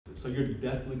So you're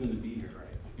definitely going to be here, right?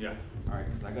 Yeah. All right,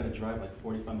 because I got to drive like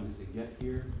 45 minutes to get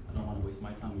here. I don't want to waste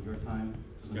my time with your time.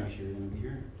 Just to make sure you're going to be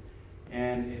here.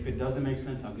 And if it doesn't make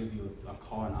sense, I'll give you a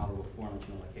call an hour before and let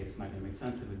you know, like, hey, it's not going to make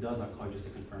sense. If it does, I'll call you just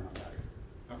to confirm on Saturday.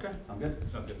 Okay. Sound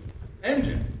good? Sounds good.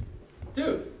 Engine.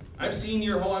 Dude, I've seen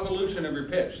your whole evolution of your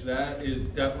pitch. That is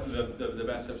definitely the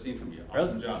best I've seen from you.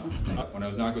 Awesome job. When I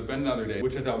was knocking with Ben the other day,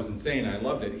 which I thought was insane, I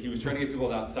loved it. He was trying to get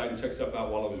people outside to check stuff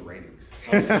out while it was raining.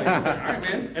 I was like, all right,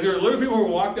 man. And there were literally people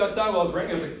who walked outside while it was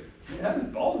raining. I was like, man, that is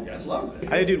ballsy. I love it.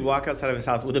 I had a dude walk outside of his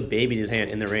house with a baby in his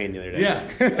hand in the rain the other day.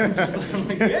 Yeah. I'm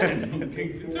like, man,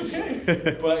 it's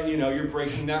okay. But, you know, you're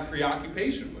breaking that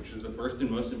preoccupation, which is the first and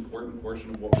most important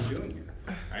portion of what we're doing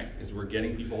here, right? Is we're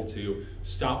getting people to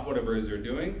stop whatever it is they're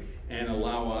doing and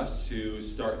allow us to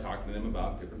start talking to them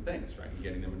about different things, right? And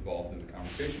getting them involved in the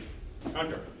conversation.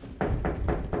 Hunter.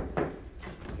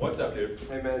 What's up, dude?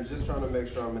 Hey, man, just trying to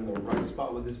make sure I'm in the right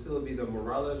spot. Would this still be the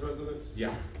Morales residence?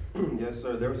 Yeah. Yes,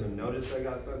 sir. There was a notice that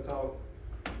got sent out.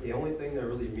 The only thing that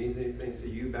really means anything to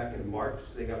you, back in March,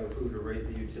 they got approved to raise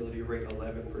the utility rate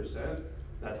 11%.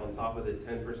 That's on top of the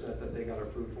 10% that they got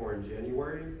approved for in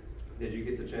January. Did you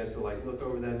get the chance to like look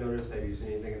over that notice? Have you seen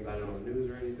anything about it on the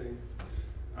news or anything?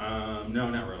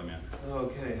 No, not really, man.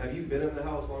 Okay. Have you been in the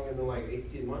house longer than like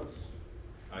 18 months?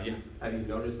 Yeah. Have you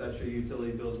noticed that your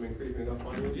utility bill's been creeping up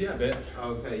on you? Yeah, a bit.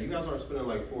 Okay. You guys aren't spending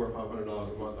like $400 or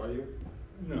 $500 a month, are you?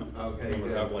 No. Okay, We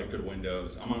good. have like good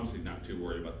windows. I'm honestly not too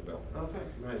worried about the bill. Okay,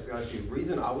 nice, got you.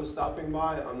 Reason I was stopping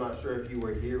by, I'm not sure if you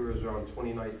were here, it was around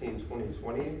 2019,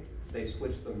 2020. They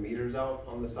switched the meters out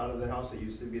on the side of the house. It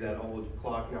used to be that old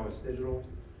clock, now it's digital.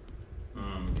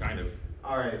 Kind of.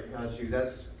 All right, got you.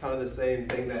 That's kind of the same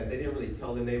thing that they didn't really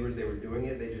tell the neighbors they were doing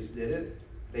it, they just did it.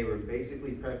 They were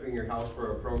basically prepping your house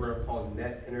for a program called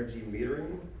net energy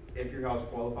metering. If your house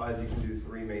qualifies, you can do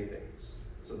three main things.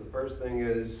 So the first thing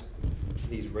is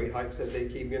these rate hikes that they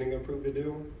keep getting approved to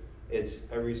do. It's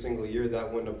every single year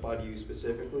that wouldn't apply to you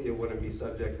specifically. It wouldn't be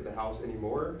subject to the house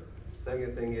anymore.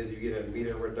 Second thing is you get a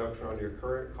meter reduction on your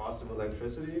current cost of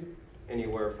electricity,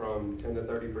 anywhere from 10 to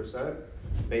 30%,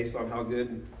 based on how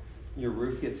good your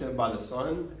roof gets hit by the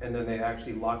sun, and then they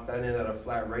actually lock that in at a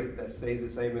flat rate that stays the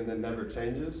same and then never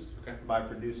changes by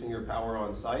producing your power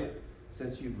on site.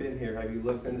 Since you've been here, have you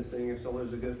looked into seeing if solar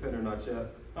is a good fit or not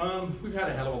yet? We've had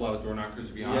a hell of a lot of door knockers,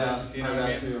 to be honest. Yeah, You know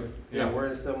I what got mean? you. Yeah, we're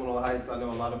in Seminole Heights. I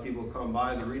know a lot of people come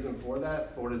by. The reason for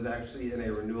that, Florida's actually in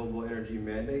a renewable energy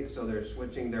mandate, so they're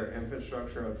switching their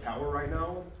infrastructure of power right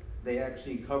now. They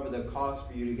actually cover the cost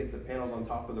for you to get the panels on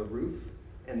top of the roof,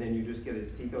 and then you just get a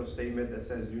TICO statement that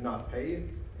says do not pay,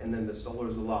 and then the solar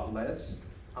is a lot less.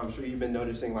 I'm sure you've been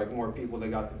noticing like more people that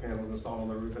got the panels installed on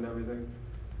the roof and everything.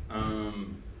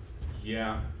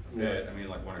 Yeah. I mean,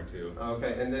 like one or two.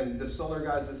 Okay, and then the solar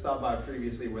guys that stopped by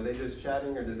previously, were they just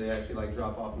chatting or did they actually like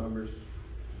drop off numbers?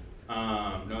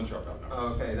 No one's dropped off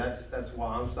numbers. Okay, that's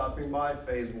why I'm stopping by.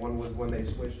 Phase one was when they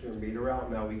switched your meter out.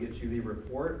 Now we get you the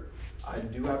report. I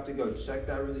do have to go check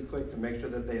that really quick to make sure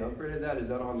that they upgraded that. Is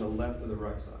that on the left or the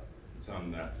right side? It's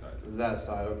on that side. That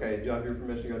side, okay. Do you have your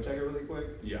permission to go check it really quick?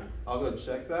 Yeah. I'll go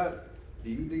check that.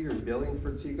 Do you do your billing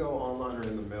for TICO online or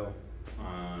in the mail?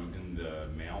 In the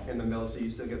mail. In the mail, so you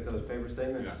still get those paper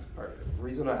statements? Yeah. Perfect.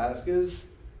 Reason I ask is,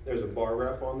 there's a bar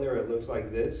graph on there, it looks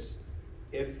like this.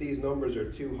 If these numbers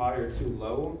are too high or too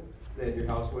low, then your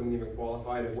house wouldn't even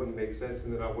qualify and it wouldn't make sense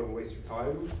and then I wouldn't waste your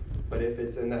time. But if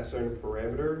it's in that certain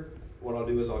parameter, what I'll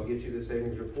do is I'll get you the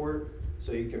savings report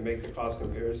so you can make the cost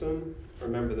comparison.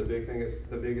 Remember, the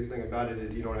biggest thing about it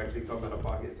is you don't actually come out of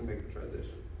pocket to make the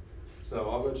transition. So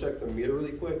I'll go check the meter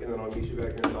really quick and then I'll meet you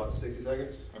back in about 60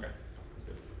 seconds. Okay.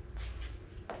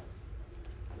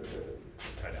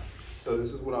 So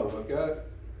this is what I look at.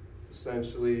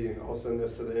 Essentially, I'll send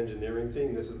this to the engineering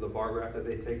team. This is the bar graph that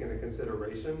they take into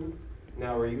consideration.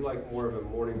 Now, are you like more of a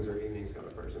mornings or evenings kind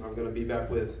of person? I'm gonna be back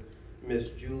with Miss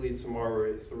Julie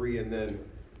tomorrow at 3 and then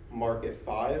Mark at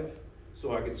 5.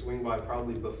 So I could swing by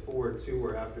probably before 2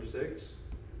 or after 6.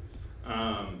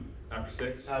 After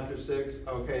 6? After 6,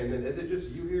 okay, and then is it just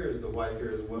you here or is the wife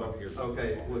here as well? Wife here.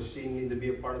 Okay, will she need to be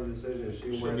a part of the decision? Is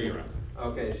she aware? She'll be around.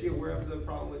 Okay, is she aware of the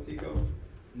problem with TICO?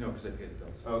 No, because I paid the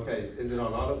bills. Okay, is it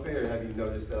on auto pay or have you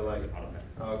noticed that like? Auto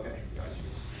pay. Okay, got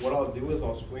you. What I'll do is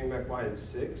I'll swing back by at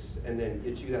 6 and then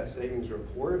get you that savings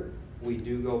report. We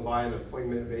do go by an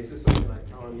appointment basis, so can I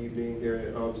count on you being here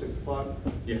at 6 o'clock?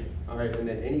 Yeah. All right, and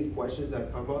then any questions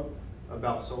that come up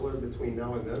about solar between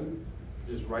now and then,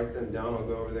 just write them down. I'll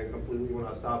go over them completely when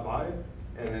I stop by.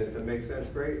 And then if it makes sense,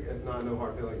 great. If not, no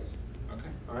hard feelings. Okay.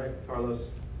 All right, Carlos,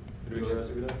 enjoy the rest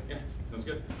of your day. Yeah, sounds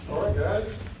good. All right, guys.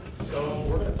 So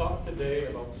we're going to talk today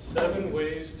about 7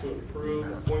 ways to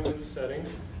improve appointment setting.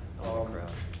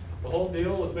 whole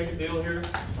deal, let's make a deal here.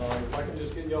 If I can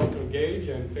just get y'all to engage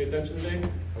and pay attention today,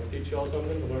 I'll teach y'all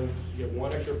something to learn to get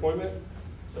one extra appointment.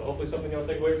 So hopefully something y'all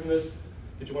take away from this.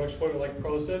 Get you one extra appointment like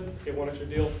Carlos said, get one extra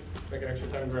deal, make an extra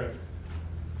 10 grand.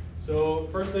 So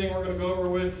first thing we're gonna go over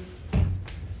with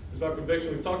is about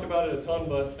conviction. We've talked about it a ton,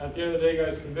 but at the end of the day,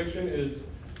 guys, conviction is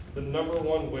the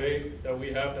 #1 way that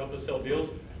we have to help us sell deals.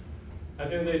 At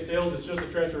the end of the day, sales is just a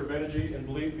transfer of energy and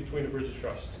belief between a bridge of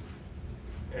trust.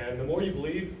 And the more you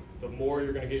believe, the more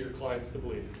you're gonna get your clients to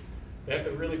believe. They have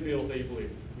to really feel that you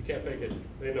believe. You can't fake it,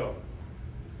 they know.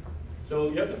 So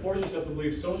you have to force yourself to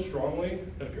believe so strongly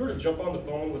that if you were to jump on the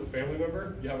phone with a family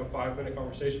member, you have a 5-minute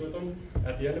conversation with them,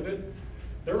 at the end of it,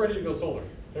 they're ready to go solar.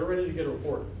 They're ready to get a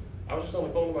report. I was just on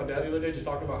the phone with my dad the other day, just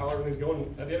talking about how everything's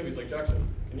going. At the end of it, he's like, Jackson,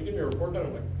 can you give me a report done?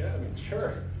 I'm like, yeah, I mean,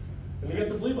 sure. And you have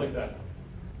to believe like that.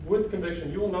 With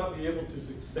conviction, you will not be able to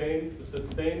sustain the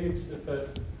success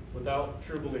without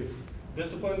true belief.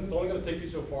 Discipline is only going to take you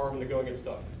so far when the going gets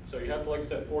tough. So you have to, like I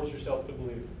said, force yourself to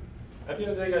believe. At the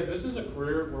end of the day, guys, this is a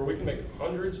career where we can make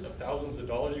hundreds of thousands of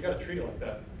dollars. You got to treat it like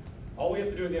that. All we have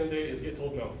to do at the end of the day is get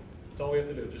told no. That's all we have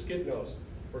to do. Just get no's.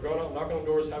 We're going out, knocking on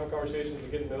doors, having conversations,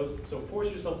 and getting no's. So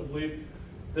force yourself to believe.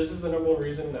 This is the #1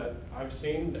 reason that I've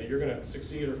seen that you're going to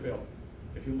succeed or fail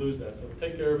if you lose that. So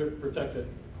take care of it, protect it.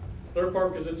 Third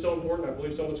part, because it's so important, I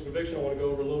believe so much conviction, I want to go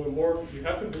over a little bit more. You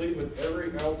have to believe with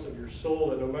every ounce of your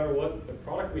soul that no matter what, the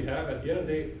product we have, at the end of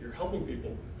the day, you're helping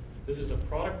people. This is a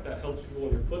product that helps people,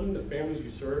 and you're putting the families you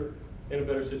serve in a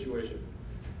better situation.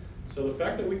 So the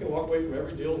fact that we can walk away from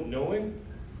every deal knowing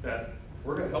that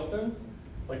we're going to help them,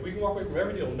 like we can walk away from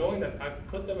every deal knowing that I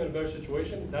put them in a better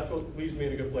situation, that's what leaves me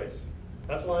in a good place.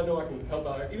 That's why I know I can help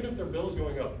out, even if their bill is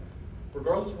going up.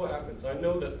 Regardless of what happens, I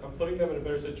know that I'm putting them in a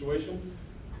better situation.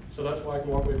 So that's why I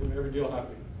can walk away from every deal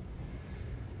happy.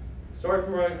 Sorry for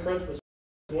my French, but it's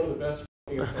one of the best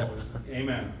installers.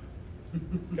 Amen.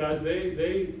 Guys,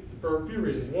 they for a few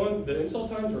reasons. One, the install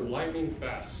times are lightning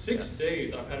fast. 6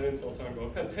 days I've had an install time go.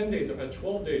 I've had 10 days, I've had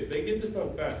 12 days. They get this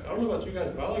done fast. I don't know about you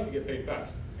guys, but I like to get paid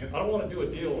fast. I don't want to do a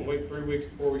deal and wait 3 weeks,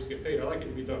 4 weeks to get paid. I like it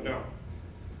to be done now.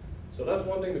 So that's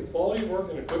one thing. The quality of work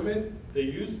and equipment they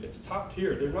use, it's top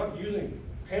tier. They're not using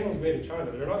panels made in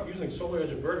China. They're not using solar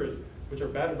edge inverters, which are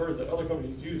bad inverters that other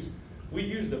companies use. We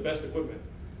use the best equipment.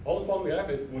 All the quality we have,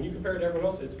 when you compare it to everyone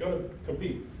else, it's going to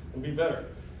compete and be better.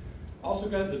 Also,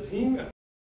 guys, the team,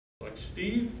 like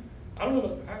Steve, I don't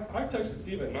know, I've texted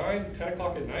Steve at 9, 10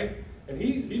 o'clock at night, and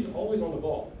he's always on the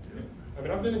ball. I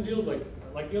mean, I've been in deals like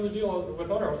the other deal with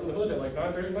Hunter, I was in the hood at like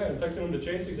 9:30 at night, I'm texting him to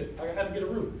change things. I had to get a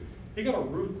roof. He got a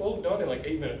roof quote done in like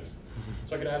 8 minutes,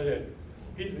 so I could add it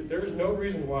in. There's no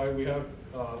reason why we have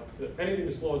anything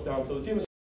to slow us down. So the team is,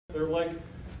 they're like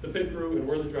the pit crew and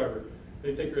we're the driver.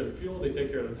 They take care of the fuel, they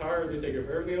take care of the tires, they take care of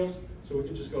everything else, so we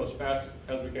can just go as fast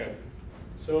as we can.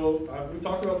 So we've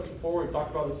talked about this before, we've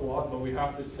talked about this a lot, but we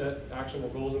have to set actionable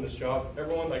goals in this job.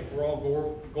 Everyone, like we're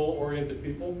all goal-oriented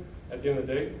people at the end of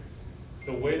the day.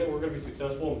 The way that we're going to be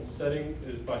successful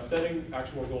is by setting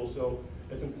actionable goals. So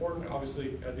it's important,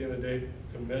 obviously, at the end of the day,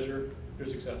 to measure your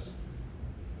success.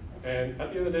 And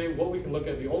at the end of the day, what we can look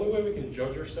at, the only way we can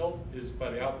judge ourselves is by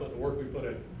the output, the work we put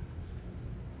in.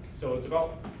 So it's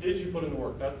about, did you put in the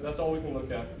work? That's all we can look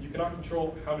at. You cannot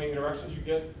control how many interactions you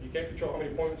get. You can't control how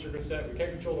many appointments you're going to set. We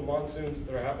can't control the monsoons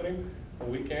that are happening, but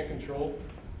we can control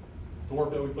the work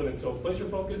that we put in. So place your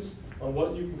focus on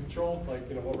what you can control, like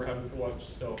what we're having for lunch.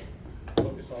 So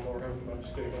focus on what we're having for lunch.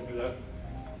 Just kidding, don't do that.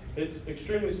 It's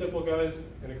extremely simple, guys,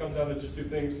 and it comes down to just 2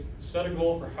 things. Set a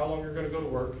goal for how long you're going to go to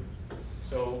work.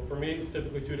 So for me, it's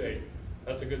typically 2 to 8.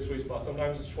 That's a good sweet spot.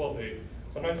 Sometimes it's 12 to 8.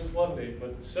 Sometimes it's 11 to 8,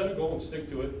 but set a goal and stick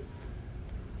to it.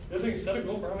 The other thing is set a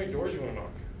goal for how many doors you want to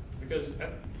knock. Because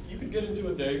you could get into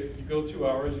a day, you go 2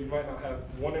 hours, you might not have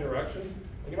 1 interaction,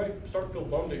 and you might start to feel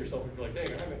bummed at yourself if you're like, dang,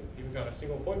 I haven't even got a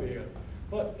single appointment yet.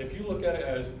 But if you look at it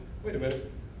as, wait a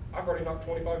minute, I've already knocked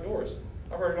 25 doors.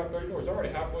 I've already knocked 30 doors. I'm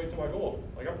already halfway to my goal.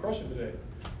 Like, I'm crushing today.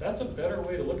 That's a better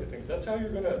way to look at things. That's how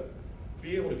you're going to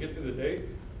be able to get through the day.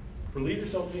 Relieve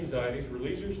yourself of the anxieties,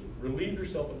 relieve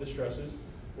yourself of the stresses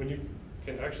when you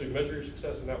can actually measure your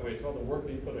success in that way. It's about the work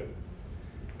that you put in.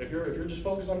 If you're just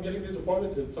focused on getting these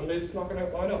appointments, and some days it's not going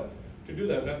to line up. You can do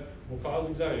that, and that will cause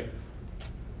anxiety.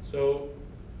 So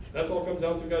that's all it comes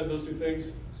down to, guys, those 2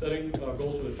 things. Setting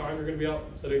goals for the time you're going to be out,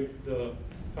 setting the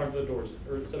time for the doors,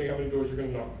 or setting how many doors you're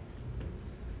going to knock.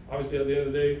 Obviously, at the end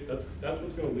of the day, that's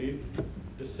what's going to lead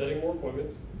to setting more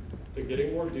appointments, to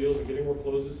getting more deals and getting more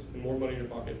closes and more money in your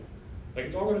pocket. Like,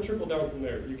 it's all going to trickle down from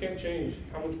there. You can't change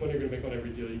how much money you're going to make on every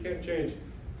deal. You can't change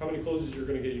how many closes you're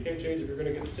going to get. You can't change if you're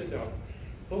going to get to sit down.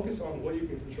 Focus on what you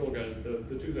can control, guys.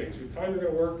 The 2 things: the time you're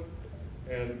going to work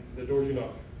and the doors you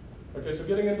knock. Okay, so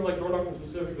getting into like door knocking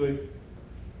specifically,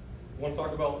 I want to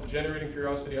talk about generating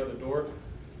curiosity out the door,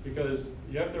 because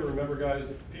you have to remember,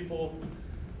 guys, people,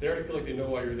 they already feel like they know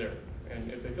why you're there.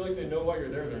 And if they feel like they know why you're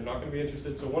there, they're not going to be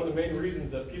interested. So one of the main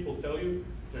reasons that people tell you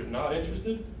they're not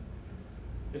interested,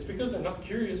 it's because they're not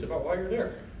curious about why you're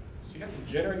there. So you have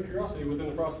to generate curiosity within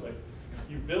the prospect.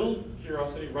 You build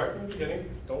curiosity right from the beginning.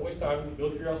 Don't waste time.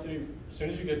 Build curiosity as soon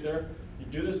as you get there. You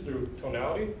do this through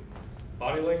tonality,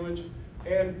 body language,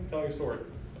 and telling a story.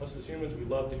 Us as humans, we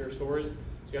love to hear stories.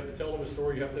 So you have to tell them a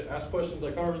story. You have to ask questions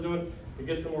like Connor's doing. It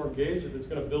gets them more engaged, and it's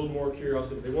going to build more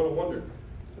curiosity. They want to wonder,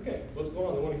 okay, what's going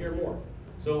on? They want to hear more.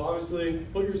 So obviously,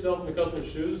 put yourself in the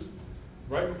customer's shoes.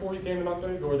 Right before you came and knocked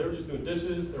on your door, they were just doing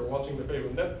dishes, they were watching their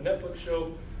favorite Netflix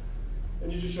show,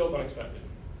 and you just show up unexpected.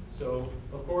 So,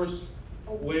 of course,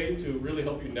 a way to really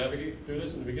help you navigate through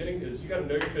this in the beginning is you got to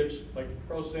know your pitch, like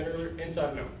Carl was saying earlier,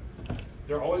 inside and out.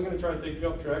 They're always going to try to take you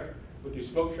off track with these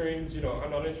smoke trains. You know,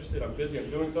 I'm not interested, I'm busy, I'm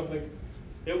doing something.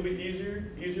 It will be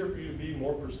easier for you to be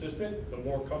more persistent the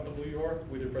more comfortable you are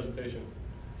with your presentation.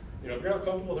 You know, if you're not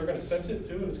comfortable, they're going to sense it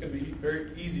too, and it's going to be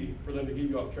very easy for them to get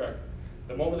you off track.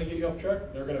 The moment they get you off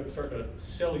track, they're going to start to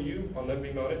sell you on them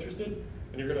being not interested,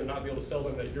 and you're going to not be able to sell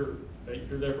them that you're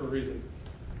there for a reason,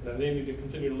 and that they need to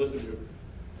continue to listen to you.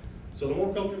 So the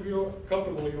more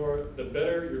comfortable you are, the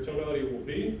better your tonality will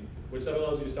be, which that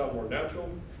allows you to sound more natural,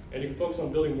 and you can focus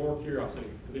on building more curiosity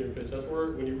within your pitch. That's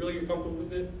where, when you really get comfortable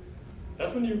with it,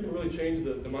 that's when you can really change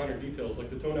the minor details, like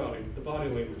the tonality, the body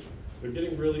language. They're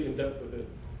getting really in depth with it,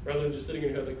 rather than just sitting in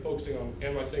your head, like focusing on,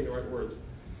 am I saying the right words?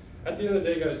 At the end of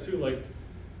the day, guys, too, like,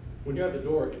 when you're at the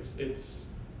door,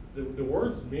 the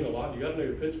words mean a lot. You gotta know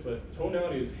your pitch, but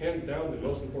tonality is hands down the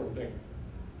most important thing.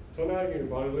 Tonality and your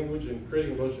body language and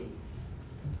creating emotion.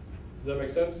 Does that make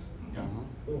sense? Yeah.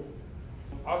 Cool.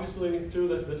 Obviously, too,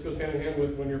 that this goes hand in hand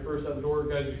with when you're first at the door,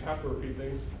 guys, you have to repeat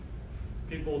things.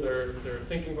 People, they're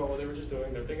thinking about what they were just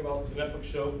doing. They're thinking about the Netflix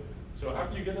show. So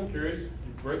after you get them curious,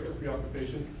 you break their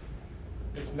preoccupation.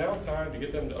 It's now time to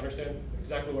get them to understand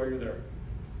exactly why you're there.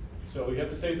 So you have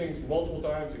to say things multiple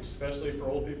times, especially for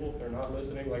old people. They're not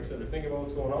listening. Like I said, they're thinking about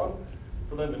what's going on.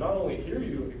 For them to not only hear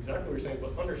you exactly what you're saying,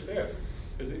 but understand.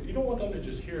 Because you don't want them to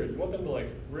just hear it. You want them to like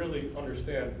really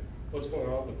understand what's going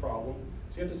on, the problem.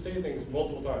 So you have to say things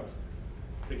multiple times.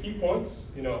 The key points,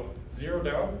 you know, 0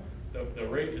 down, the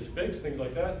rate is fixed, things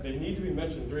like that. They need to be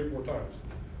mentioned 3 or 4 times.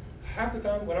 Half the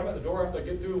time when I'm at the door, after I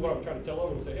get through what I'm trying to tell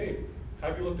them and say, hey,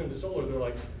 have you looked into solar? They're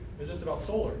like, is this about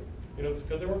solar? You know, it's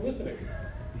because they weren't listening.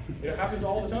 You know, it happens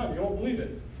all the time. You won't believe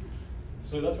it.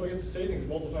 So that's why you have to say things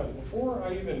multiple times. Before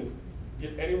I even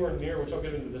get anywhere near, which I'll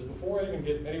get into this, before I even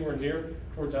get anywhere near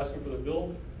towards asking for the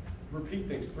bill, repeat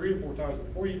things 3 to 4 times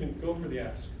before you even go for the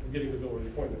ask of getting the bill or the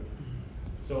appointment.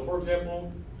 So for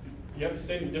example, you have to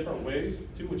say it in different ways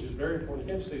too, which is very important.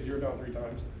 You can't just say 0 down 3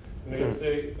 times. And they're going to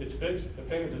say it's fixed, the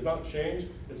payment does not change,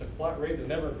 it's a flat rate that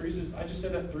never increases. I just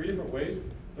said that 3 different ways.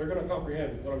 They're going to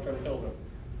comprehend what I'm trying to tell them.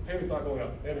 The payment's not going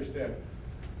up. They understand.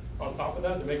 On top of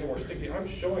that, to make it more sticky, I'm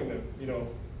showing them, you know,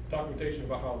 documentation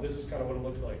about how this is kind of what it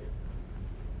looks like.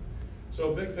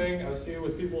 So a big thing I see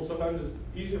with people, sometimes it's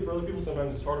easier for other people,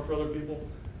 sometimes it's harder for other people.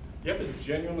 You have to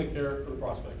genuinely care for the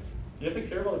prospect. You have to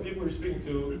care about the people you're speaking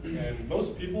to, and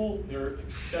most people, they're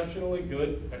exceptionally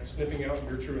good at sniffing out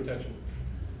your true intention.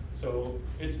 So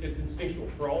it's instinctual.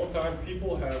 For all the time,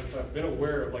 people have been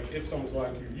aware of, like, if someone's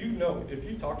lying to you. You know, if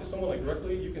you talk to someone like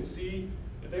directly, you can see,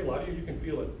 if they lie to you, you can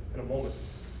feel it in a moment.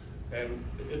 And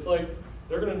it's like,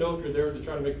 they're gonna know if you're there to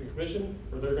try to make a commission,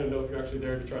 or they're gonna know if you're actually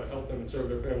there to try to help them and serve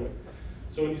their family.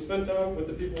 So when you spend time with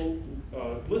the people,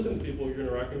 listen to people you're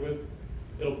interacting with,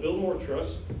 it'll build more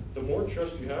trust. The more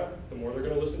trust you have, the more they're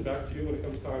gonna listen back to you when it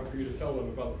comes time for you to tell them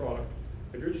about the product.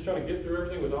 If you're just trying to get through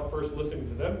everything without first listening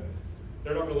to them,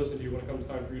 they're not gonna listen to you when it comes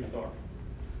time for you to talk.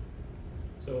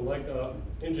 So like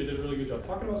NJ did a really good job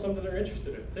talking about something they're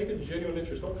interested in. Take a genuine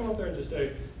interest. Don't come up there and just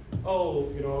say, oh,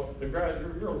 you know,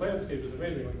 your landscape is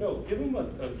amazing. Like, no, give them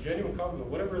a genuine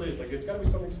compliment, whatever it is. Like, it's gotta be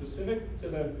something specific to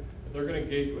them that they're gonna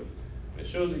engage with. It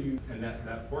shows that you. And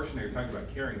that portion that you're talking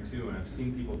about caring too, and I've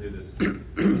seen people do this.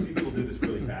 You see people do this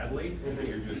really badly, and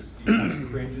you kind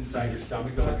of cringe inside your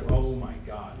stomach. They're like, oh my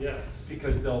god. Yes.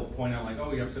 Because they'll point out like,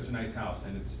 oh, you have such a nice house,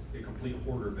 and it's a complete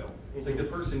hoarder bill. It's like the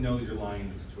person knows you're lying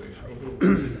in the situation.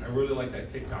 Versus, I really like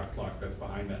that TikTok clock that's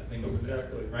behind that thing over there.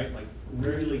 Exactly. Right? Like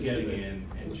really getting in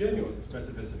and genuine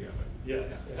specificity of it.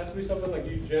 Yes. Yeah. It has to be something like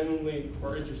you genuinely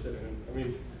are interested in. I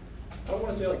mean, I don't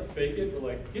want to say like fake it, but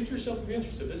like get yourself to be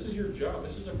interested. This is your job.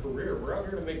 This is a career. We're out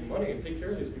here to make money and take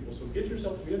care of these people. So get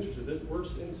yourself to be interested. This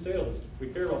works in sales. We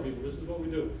care about people. This is what we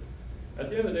do. At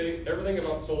the end of the day, everything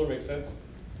about solar makes sense.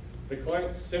 The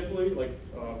client simply, like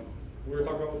we were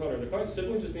talking about with Hunter, the client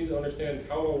simply just needs to understand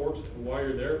how it all works and why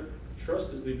you're there.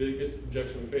 Trust is the biggest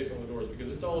objection we face on the doors,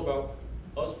 because it's all about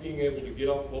us being able to get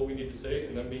off what we need to say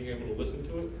and then being able to listen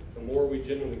to it. The more we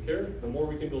genuinely care, the more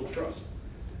we can build trust.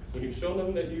 When you show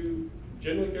them that you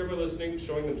genuinely care by listening,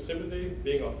 showing them sympathy,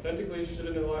 being authentically interested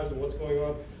in their lives and what's going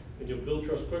on, and you'll build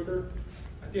trust quicker.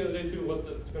 At the end of the day too, what's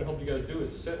gonna help you guys do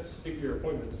is set stickier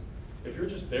appointments. If you're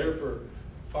just there for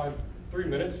 3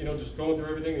 minutes, you know, just going through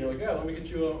everything, and you're like, yeah, let me get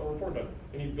you a report done.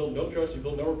 And you build no trust, you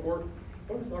build no rapport,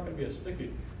 appointment's not gonna be as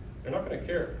sticky. They're not gonna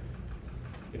care.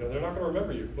 You know, they're not gonna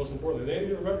remember you, most importantly. They need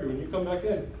to remember you when you come back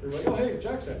in. They're like, oh, hey,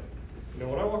 Jackson. You know,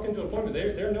 when I walk into an appointment,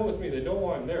 they know it's me. They know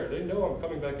why I'm there. They know I'm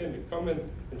coming back in to come in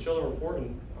and show them a report,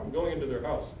 and I'm going into their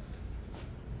house.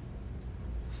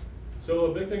 So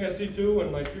a big thing I see too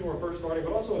when like people are first starting,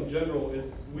 but also in general, is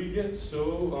we get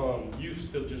so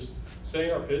used to just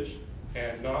saying our pitch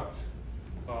and not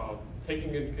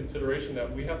taking into consideration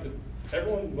that we have to,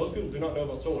 most people do not know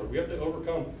about solar. We have to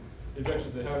overcome the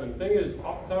objections they have. And the thing is,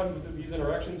 oftentimes with these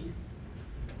interactions,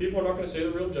 people are not going to say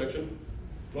the real objection.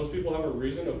 Most people have a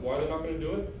reason of why they're not going to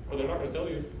do it, or they're not going to tell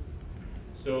you.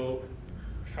 So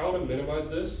how to minimize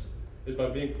this is by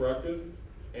being proactive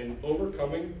and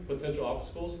overcoming potential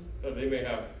obstacles that they may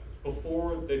have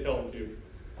before they tell them to you.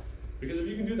 Because if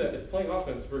you can do that, it's playing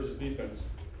offense versus defense.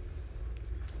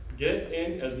 Get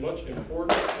in as much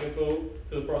important info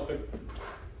to the prospect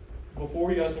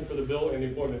before you ask them for the bill and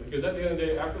the appointment. Because at the end of the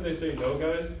day, after they say no,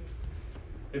 guys,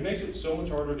 it makes it so much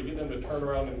harder to get them to turn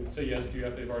around and say yes to you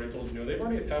after they've already told you no. They've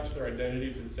already attached their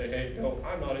identity to say, hey, no,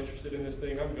 I'm not interested in this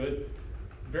thing, I'm good.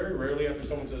 Very rarely after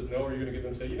someone says no, are you gonna get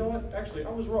them to say, you know what, actually,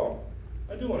 I was wrong.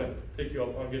 I do wanna take you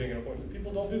up on getting an appointment.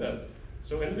 People don't do that.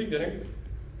 So in the beginning,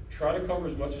 try to cover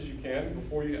as much as you can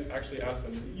before you actually ask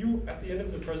them. You, at the end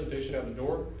of the presentation at the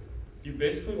door, you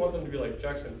basically want them to be like,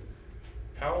 Jackson,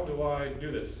 how do I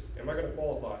do this? Am I gonna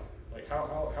qualify? Like,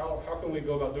 how can we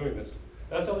go about doing this?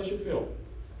 That's how they should feel.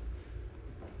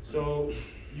 So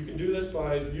you can do this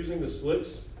by using the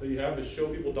slips that you have to show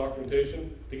people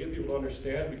documentation, to get people to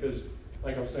understand, because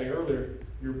like I was saying earlier,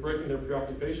 you're breaking their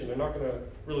preoccupation. They're not gonna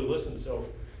really listen, so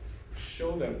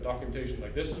show them documentation.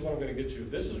 Like, this is what I'm gonna get you.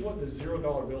 This is what the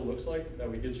 $0 bill looks like that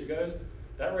we get you guys.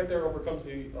 That right there overcomes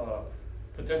the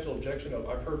potential objection of,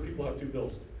 I've heard people have 2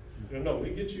 bills. You know, no, we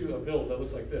get you a bill that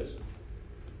looks like this.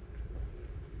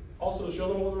 Also, show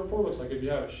them what the report looks like if you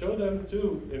have it. Show them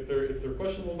too, if they're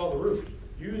questionable about the roof.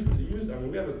 I mean,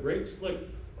 we have a great slick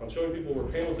on showing people where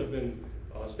panels have been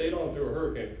stayed on through a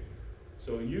hurricane.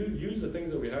 So you use the things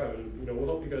that we have, and you know, we'll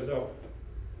help you guys out.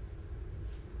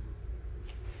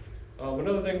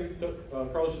 Another thing,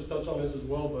 Carlos just touched on this as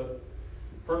well, but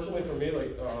personally for me,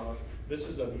 like this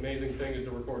is an amazing thing, is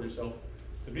to record yourself.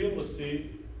 To be able to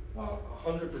see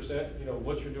 100%, you know,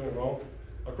 what you're doing wrong.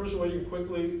 A crucial way you can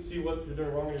quickly see what you're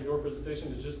doing wrong in your door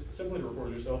presentation is just simply to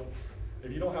record yourself.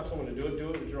 If you don't have someone to do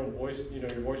it with your own voice, you know,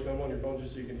 your voice memo on your phone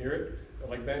just so you can hear it. But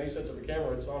like Manny sets up a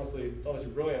camera, it's honestly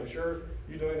brilliant. I'm sure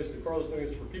you doing this, Carlos doing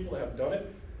this, for people that have done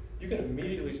it, you can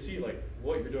immediately see like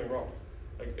what you're doing wrong.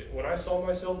 Like when I saw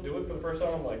myself do it for the first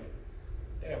time, I'm like,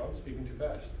 damn, I'm speaking too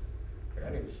fast. Like,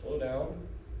 I need to slow down,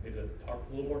 I need to talk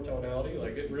a little more tonality.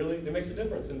 Like it makes a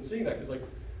difference in seeing that, because like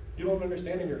you don't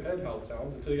understand in your head how it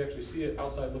sounds until you actually see it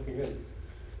outside looking in.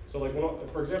 So like,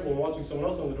 for example, when watching someone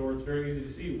else on the door, it's very easy to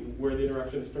see where the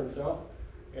interaction is turned south,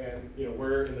 and you know,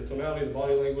 where in the tonality, the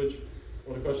body language,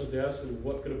 or the questions they ask, and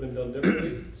what could have been done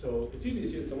differently. So it's easy to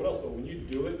see it in someone else, but when you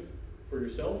do it for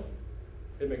yourself,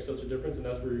 it makes such a difference, and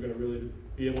that's where you're gonna really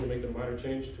be able to make the minor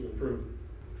change to improve.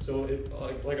 So it,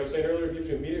 like I was saying earlier, it gives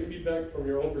you immediate feedback from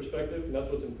your own perspective, and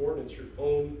that's what's important. It's your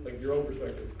own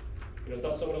perspective. You know, it's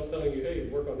not someone else telling you, hey,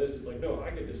 work on this. It's like, no,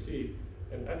 I get to see.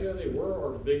 And at the end of the day, we're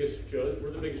our biggest judge.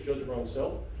 We're the biggest judge of our own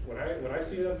self. When I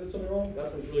see that I did something wrong,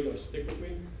 that's what's really going to stick with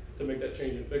me to make that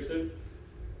change and fix it.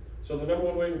 So the number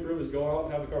one way to improve is go out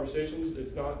and have the conversations.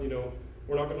 It's not, you know,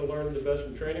 we're not going to learn the best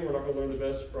from training. We're not going to learn the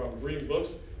best from reading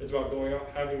books. It's about going out,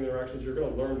 having the interactions. You're going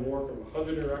to learn more from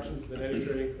 100 interactions than any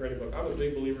training or any book. I'm a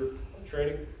big believer in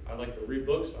training. I like to read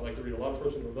books. I like to read a lot of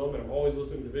personal development. I'm always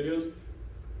listening to videos.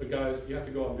 But guys, you have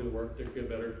to go out and do the work to get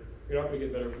better. You're not going to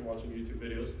get better from watching YouTube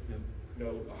videos. Yep. You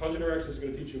know, 100 interactions is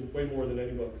going to teach you way more than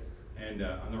any book. And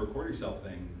on the record yourself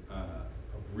thing, a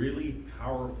really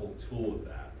powerful tool of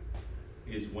that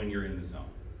is when you're in the zone,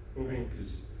 right?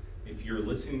 Because if you're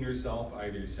listening to yourself,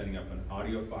 either you're setting up an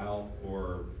audio file,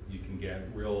 or you can get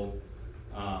real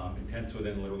intense with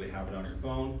it and literally have it on your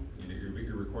phone.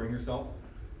 You're recording yourself.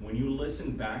 When you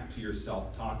listen back to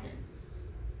yourself talking,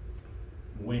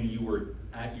 when you were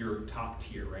at your top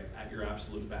tier, right, at your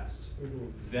absolute best,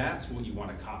 that's what you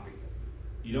want to copy.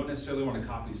 You don't necessarily want to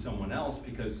copy someone else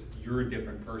because you're a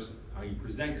different person. How you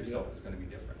present yourself is going to be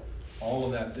different. All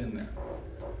of that's in there.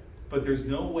 But there's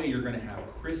no way you're going to have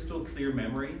crystal clear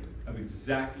memory of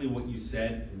exactly what you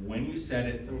said, when you said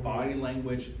it, the body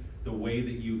language, the way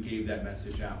that you gave that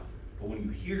message out. But when you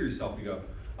hear yourself, you go,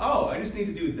 oh, I just need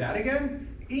to do that again?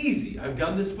 Easy, I've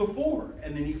done this before.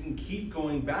 And then you can keep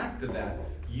going back to that,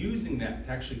 using that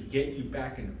to actually get you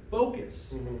back into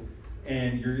focus.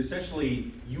 And you're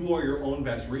essentially, you are your own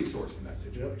best resource in that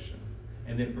situation.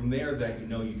 And then from there, that you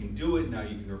know you can do it, now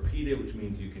you can repeat it, which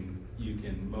means you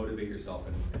can motivate yourself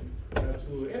and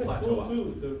absolutely. And it's cool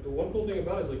too. The one cool thing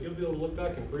about it is like you'll be able to look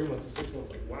back in 3 months or 6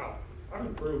 months like, wow, I've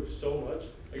improved so much.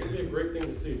 Like, it'd be a great thing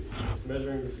to see. It's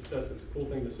measuring the success. It's a cool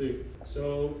thing to see.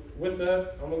 So with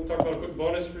that, I'm going to talk about a quick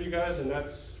bonus for you guys, and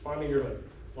that's finding your hood.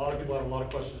 A lot of people have a lot of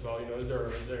questions about, is there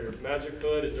a magic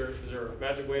hood? Is there a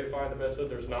magic way to find the best hood?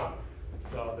 There's not.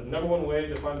 The number one way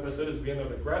to find the best hood is being there.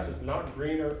 The grass is not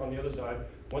greener on the other side.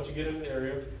 Once you get in the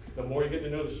area, the more you get to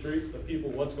know the streets, the people,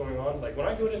 what's going on. Like when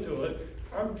I go into a hood,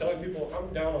 I'm telling people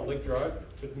I'm down on Lake Drive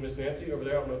with Miss Nancy over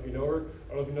there. I don't know if you know her.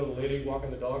 I don't know if you know the lady walking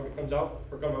the dog that comes out.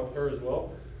 We're coming out with her as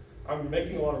well. I'm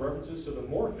making a lot of references, so the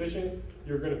more efficient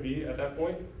you're going to be at that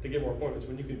point to get more appointments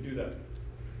when you can do that.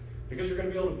 Because you're going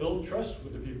to be able to build trust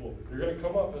with the people. You're going to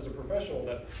come off as a professional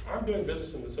that I'm doing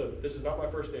business in this hood. This is not my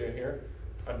first day in here.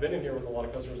 I've been in here with a lot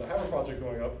of customers. I have a project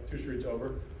going up 2 streets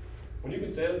over. When you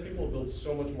can say that, people build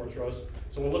so much more trust.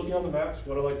 So when looking on the maps,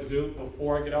 what I like to do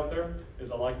before I get out there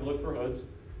is I like to look for hoods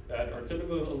that are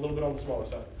typically a little bit on the smaller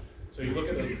side. So you look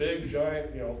at the big,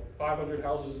 giant, 500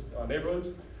 houses neighborhoods.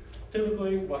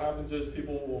 Typically, what happens is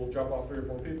people will drop off 3 or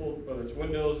 4 people, whether it's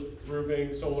windows,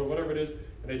 roofing, solar, whatever it is,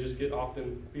 and they just get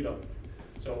often beat up.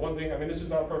 So one thing, this is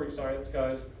not perfect science,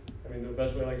 guys. The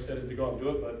best way, like I said, is to go out and do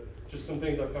it, but just some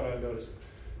things I've kind of noticed.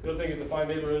 The other thing is to find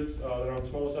neighborhoods that are on the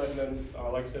smaller side, and then,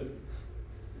 like I said,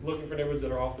 looking for neighborhoods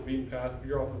that are off the beaten path. If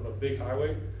you're off of a big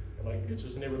highway, and like it's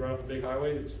just a neighborhood right off a big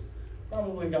highway, it's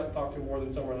probably gotten talked to more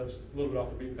than somewhere that's a little bit off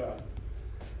the beaten path.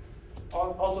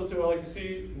 Also, too, I like to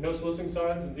see no soliciting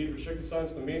signs and deed restricted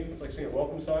signs. To me, it's like seeing a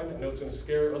welcome sign. I know it's going to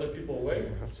scare other people away.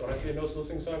 So when I see a no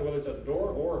soliciting sign, whether it's at the door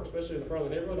or especially in the front of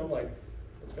the neighborhood, I'm like,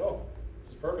 let's go.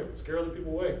 This is perfect. Scare other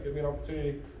people away. Give me an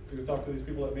opportunity to talk to these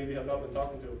people that maybe have not been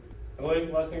talking to. And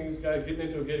the last thing is, guys, getting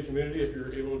into a gated community, if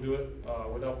you're able to do it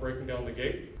without breaking down the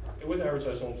gate. And with average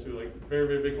size homes too, like very,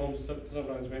 very big homes,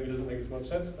 sometimes maybe doesn't make as much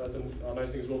sense. That's a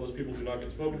nice thing as well. Those people do not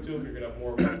get spoken to. You're gonna have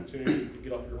more of an opportunity to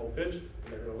get off your whole pitch, and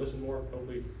they're gonna listen more,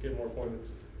 hopefully get more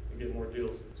appointments and get more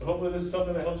deals. So hopefully this is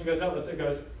something that helps you guys out. That's it,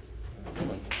 guys.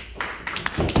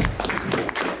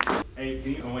 Hey,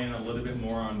 can you go in a little bit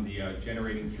more on the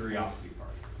generating curiosity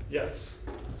part? Yes.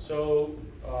 So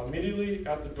immediately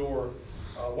at the door,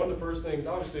 one of the first things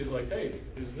obviously is like, hey,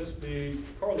 is this the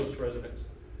Carlos residence?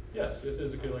 Yes, this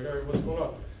is a kid. Like, all right, what's going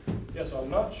on? Yeah, so I'm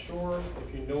not sure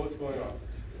if you know what's going on.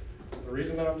 The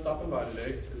reason that I'm stopping by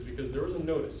today is because there was a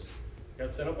notice. It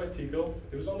got sent up by Tico.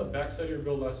 It was on the back side of your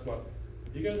bill last month.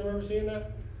 You guys remember seeing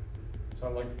that? So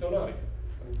I'm like, Tonati.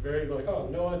 I'm very like, oh,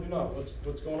 no, I do not.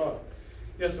 What's going on?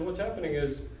 Yeah, so what's happening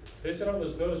is they sent out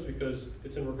this notice because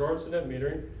it's in regards to net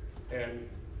metering, and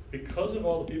because of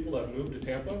all the people that moved to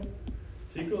Tampa,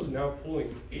 Tico is now pulling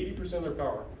 80% of their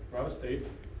power from out of state.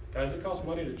 Guys, it costs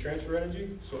money to transfer energy,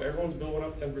 so everyone's bill went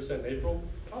up 10% in April.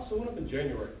 It also went up in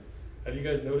January. Have you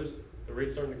guys noticed the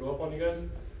rates starting to go up on you guys?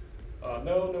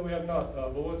 No, we have not.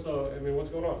 But what's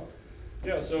going on?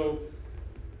 Yeah, so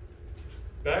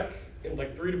back in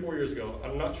like 3 to 4 years ago,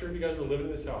 I'm not sure if you guys were living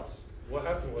in this house. What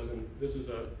happened was, and this is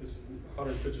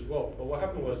Hunter's pitch as well, but what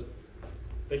happened was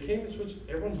they came and switched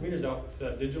everyone's meters out to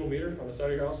that digital meter on the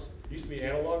side of your house. It used to be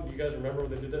analog. Do you guys remember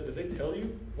when they did that? Did they tell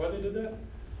you why they did that?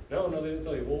 No, they didn't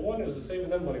tell you. Well, one, it was saving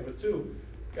them money, but 2,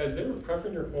 guys, they were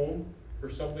prepping your home for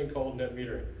something called net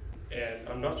metering. And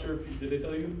I'm not sure did they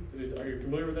tell you? Are you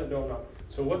familiar with that? No, I'm not.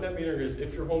 So what net metering is,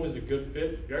 if your home is a good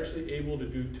fit, you're actually able to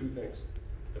do 2 things.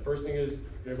 The first thing is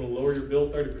you're able to lower your bill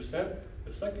 30%.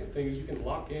 The second thing is you can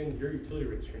lock in your utility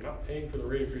rates. You're not paying for the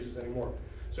rate increases anymore.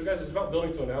 So guys, it's about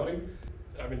building tonality.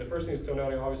 The first thing is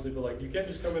tonality, obviously, but like you can't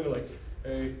just come in and like,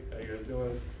 hey, how you guys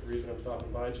doing? The reason I'm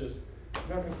stopping by, it's just,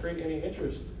 you're not gonna create any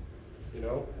interest.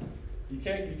 You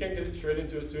can't get it straight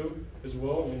into it too, as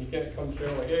well. You can't come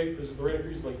straight like, hey, this is the rate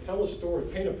increase. Like, tell a story,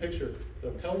 paint a picture.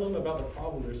 Tell them about the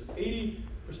problem. There's 80%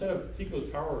 of Tico's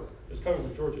power is coming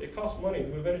from Georgia. It costs money to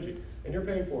move energy, and you're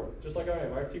paying for it, just like I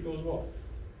am. I have Tico as well.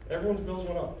 Everyone's bills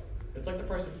went up. It's like the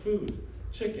price of food,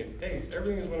 chicken, eggs,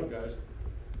 everything has went up, guys.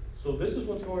 So this is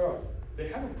what's going on. They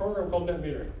have a program called net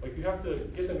metering. Like, you have to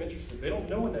get them interested. They don't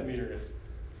know what net metering is.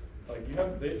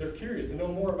 Like they're curious, they know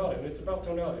more about it, and it's about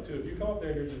tonality too. If you come up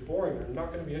there and you're just boring, they're not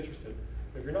going to be interested.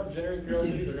 If you're not generating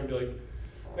curiosity, they're going to be like,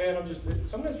 man,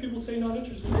 sometimes people say not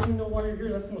interested, they don't even know why you're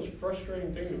here. That's the most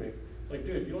frustrating thing to me. It's like,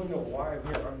 dude, you don't even know why I'm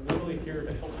here. I'm literally here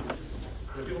to help you.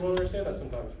 And people don't understand that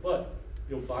sometimes, but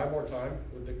you'll buy more time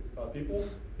with the people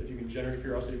if you can generate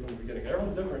curiosity from the beginning.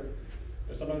 Everyone's different.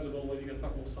 And sometimes with old lady, you got to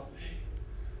talk a little soft. Hey,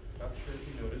 not sure if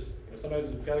you noticed.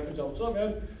 Sometimes the guy comes up, what's up,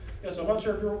 man? Yes, I'm not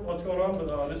sure if what's going on,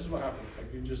 but this is what happened.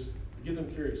 Like, you just get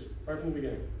them curious right from the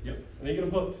beginning. Yep. And then you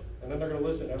get them hooked, and then they're going to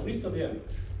listen at least till the end.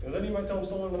 And then you might tell them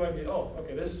someone that might be, oh,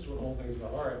 okay, this is what the whole thing's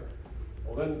about. All right.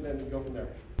 Well, then go from there.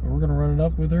 We're gonna run it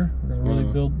up with her. We're gonna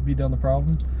really beat down the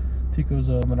problem. Tico's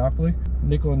a monopoly,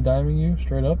 nickel and diming you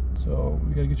straight up. So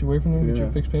we gotta get you away from them, get you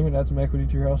a fixed payment, add some equity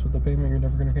to your house with a payment you're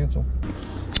never gonna cancel.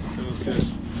 Okay.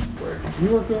 You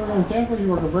work over in Tampa, or you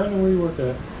work in Brandon? Where you work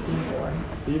at?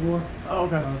 Ybor. Oh,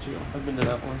 okay. How'd you go? I've been to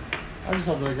that one. I just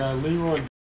helped that guy, Leroy.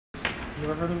 You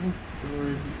ever heard of him?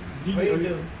 What do you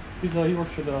do? He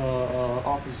works for the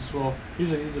office as well. He's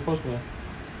a postman.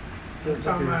 You're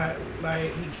talking about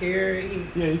like he carry,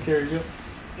 Yeah, he carries. Yep.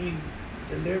 he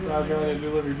deliver. Drives around and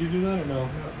deliver. Do you do that or no?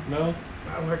 No.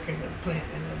 I work in the plant,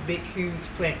 in a big, huge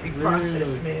plant. We Really?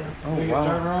 process mill. Oh, you wow.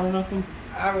 drive around or nothing?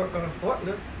 I work on a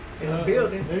forklift in a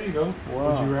building. There you go.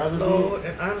 Wow. Would you rather Load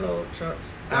and unload trucks.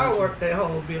 I work that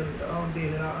whole building. I don't do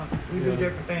it all. We do Yeah.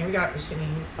 different things. We got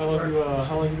machines. How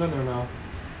long you been there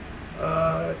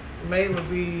now? May will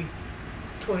be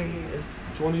 20 years.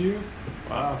 20 years?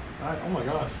 Wow. Oh my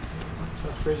gosh.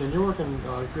 That's crazy. And you're working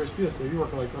QSPS, so you're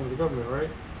working like under the government, right?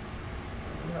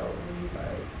 No, we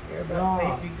like everybody Nah.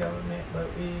 think we government, but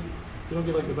You don't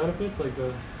get like the benefits, like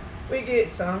the. we get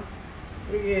some.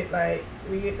 We get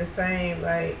the same,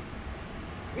 like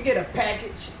we get a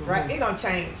package, right? Mhm. It gonna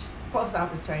change. Post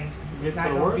office changing. You It's get not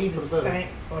for the gonna worse be or the for the better? same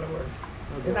for the worse.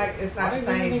 Okay. It's I not the didn't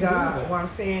know same anything to do with job. that. What I'm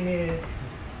saying is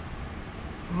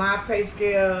my pay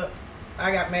scale,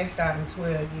 I got maxed out in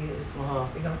 12 years. Uh-huh.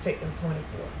 It's gonna take them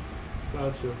 24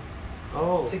 Gotcha.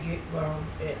 Oh. to get where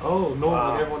I'm at. Oh, no, Wow.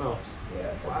 like everyone else.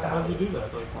 Yeah, How'd you do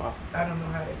that? Like, Wow. I don't know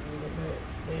how they do it,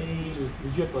 but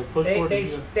did you have to like push for it?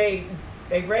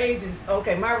 they raises.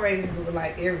 Okay, my raises were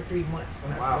like every 3 months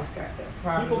when Wow. I first got there.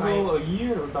 Probably People like, go a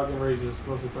year without getting raises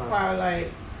most of the time. probably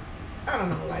like, I don't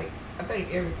know, like I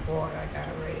think every quarter I got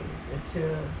a raise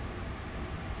until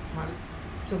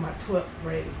my 12th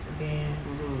raise, and then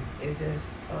Mm-hmm. it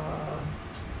just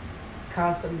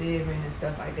cost of living and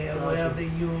stuff like that, Gotcha. whatever the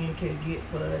union could get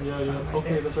for us, Yeah, or yeah. something like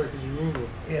Okay, that. that's right, because you're union.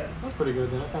 Yeah, That's pretty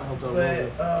good then. That kind of helps out a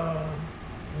little but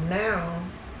bit. now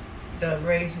the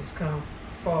raises come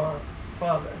further.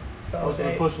 Oh, so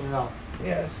they're pushing it out.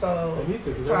 Yeah, so They need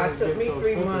to, 'cause probably everything's took me getting so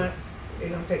 3 expensive. months.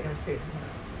 It's gonna take them 6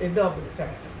 months. It doubled the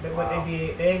time. But what Wow. they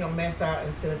did, they ain't gonna mess out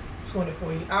until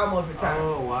 24 years. I almost retired.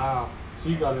 Oh, wow. So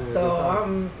you got it in a So good time.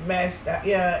 I'm maxed out.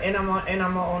 Yeah, and I'm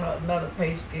on another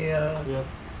pay scale. Yep.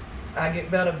 I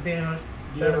get better benefits.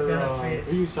 Do you ever, are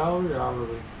you salary or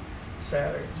hourly?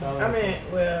 Salary. Salary. I mean,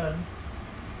 well,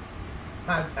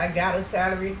 I got a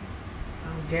salary.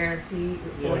 I'm guaranteed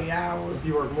with 40 Yeah. hours. If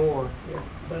you work more, Yeah,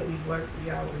 but we always work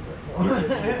you more.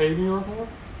 get paid when you work more?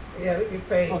 Yeah, we get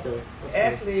paid. Okay. That's good.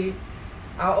 Actually,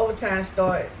 our overtime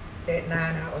start at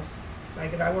 9 hours.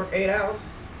 Like if I work 8 hours,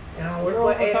 and I work Your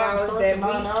what 8 overtime hours starts that at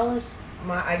 9 week, hours?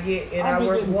 I get and I'd I be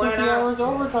work getting 1 50 hour. hours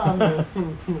overtime then.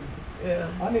 Yeah.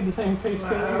 I need the same pay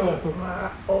scale. My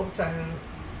overtime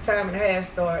time and a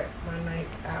half start my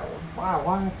 9th hour. Wow,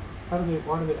 why?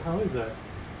 How is that?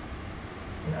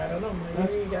 I don't know, man.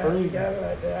 That's You crazy. got it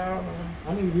like that. I don't know.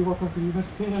 I need to be working for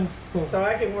USPS. So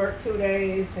I can work 2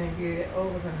 days and get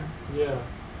overtime. Yeah,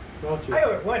 gotcha. I can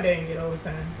work 1 day and get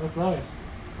overtime. That's nice.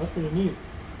 That's pretty neat.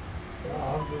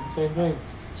 Wow, I'll do the same thing.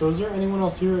 So is there anyone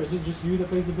else here? Is it just you that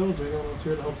pays the bills? Is there anyone else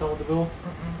here that helps out with the bill?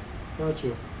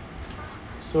 Gotcha.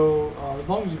 So as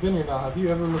long as you've been here now, have you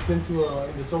ever looked into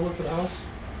solar for the house?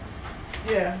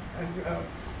 Yeah,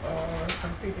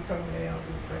 some people told me they don't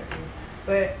do flat roof.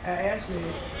 But I actually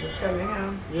was telling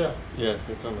him, Yeah. Yeah,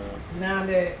 you're talking about. now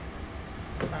that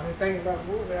I'm thinking about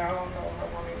moving, I don't know if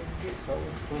I want to get solar.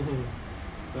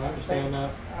 Mm-hmm. I understand that.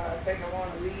 I think I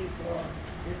want to leave for,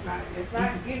 it's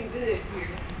not getting good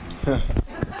here.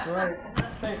 Right.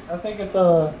 I think it's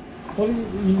well, you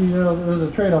know, there's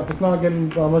a trade-off. It's not getting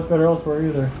much better elsewhere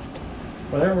either.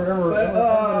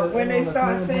 But When they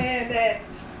start saying that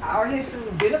our history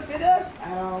will benefit us,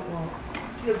 I don't want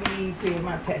to be paying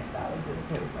my tax dollars in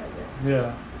a place like that.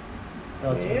 Yeah.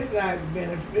 Gotcha. It's not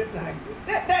benefit. It's not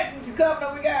that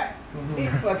governor we got.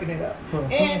 He's fucking it up.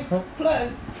 And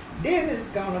plus, Disney's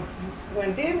gonna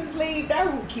when Disney's leave, that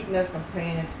who keeping us from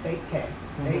paying state taxes.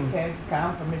 State taxes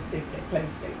come from Mississippi. They pay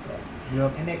state taxes.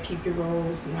 Yep. And that keep the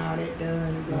roads and all that done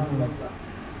and blah blah blah.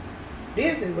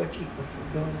 Disney will keep us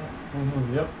from doing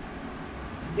that. Yep.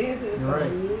 Disney is You're gonna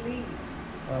right. leave.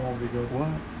 That won't be good. What?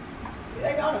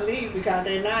 They're gonna leave because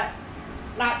they're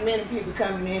not many people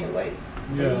coming anyway.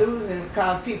 Yeah. They're losing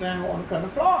because people don't want to come to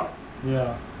Florida.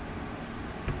 Yeah.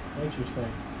 Interesting.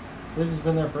 This has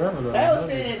been there forever though.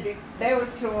 They were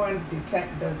showing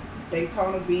the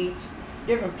Daytona Beach,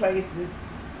 different places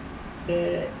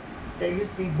that they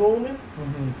used to be booming.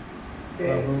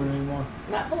 Not booming anymore.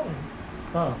 Not booming.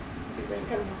 Huh. People ain't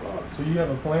coming to Florida. So you have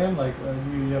a plan? Like,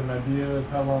 you have an idea of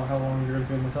how long you're going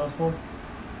to be in this house for?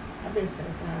 I've been since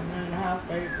 9.5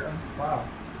 paid for. Wow.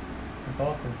 That's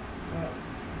awesome.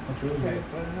 That's really Paid good.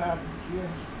 for the house this year.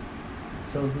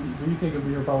 So do you think it'll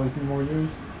be here probably a few more years?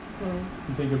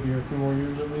 You think it'll be here a few more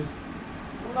years at least?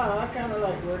 No, I kind of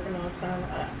like working on time.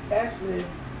 Actually,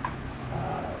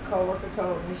 a co-worker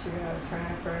told me she got to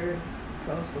transfer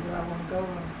close to where I want to go.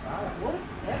 And I was like, what?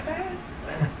 That fast?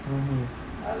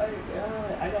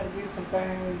 I got to do some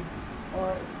things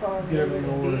or call me Get everything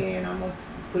in order. and I'm going to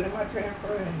put in my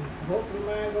transfer and hopefully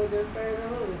mine go just fast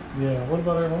as well. Yeah. What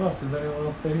about everyone else? Does anyone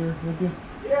else stay here with you?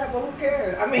 Yeah, but who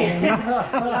cares? I mean,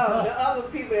 no, the other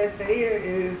people that stay here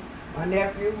is my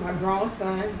nephew, my grown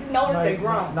son. You notice they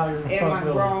grown. Not your and my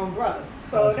responsibility. grown brother.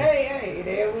 So Gotcha.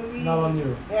 they will be Not on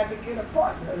you. have to get a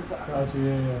partner or something. Gotcha.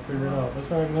 Yeah. Figure it out.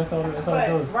 That's right. And that's how it goes.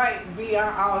 But right, be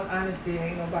all honesty,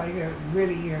 ain't nobody here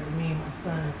really here but me and my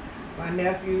son. My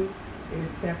nephew is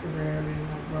temporary and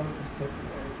my brother is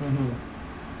temporary.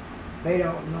 They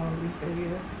don't know we stay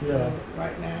here. Yeah.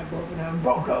 Right now, both of them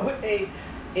broke up with their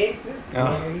exes.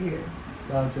 They're here.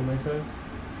 Gotcha. Makes sense.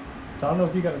 So I don't know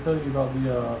if you got to tell you about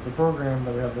the program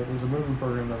that we have. There's a moving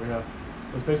program that we have.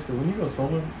 It's basically when you go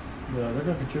solar, they're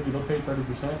going to contribute. They'll pay 30%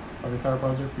 of the entire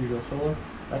project for you to go solar.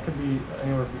 That could be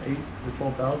anywhere from $8,000 to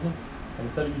 $12,000. And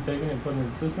instead of you taking it and putting it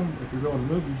in the system, if you're going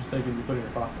to move, you just take it and you put it in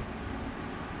your pocket.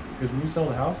 Because when you sell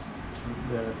the house,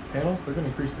 the panels, they're going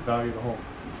to increase the value of the home.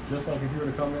 Just like if you were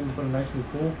to come in and put a nice new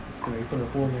pool, you put a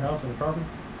pool in your house and the property,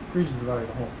 increases the value of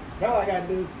the home. Now I gotta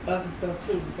do other stuff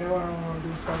too. That's what I don't want to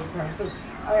do solar time too.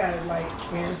 I gotta like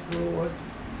finish floors,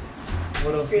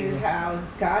 What else? finish house.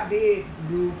 God did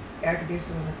roof, air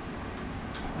conditioning,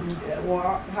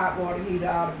 hot water heater,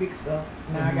 all the big stuff.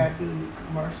 Now I gotta do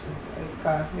commercial,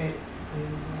 cosmetic,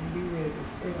 and be ready to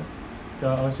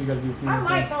sell. Also, you got to do a few I more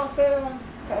might things. not sell them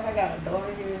because I got a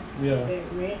daughter here. Yeah. That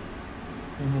rent,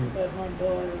 but my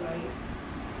daughter like.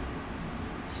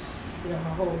 She don't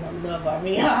hold no love on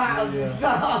me. Her house is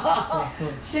so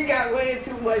she got way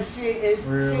too much shit. And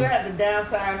Really? She had the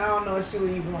downside, and I don't know if she would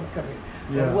even want to come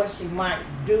in. Yeah. But what she might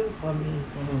do for me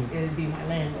is be my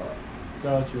landlord,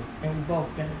 Gotcha. and we both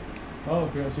benefit. Oh,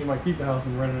 okay. So you might keep the house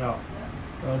and rent it out.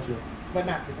 Gotcha. But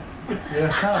not today.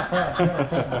 Yeah.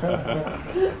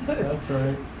 That's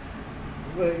right.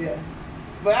 But yeah.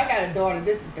 But I got a daughter.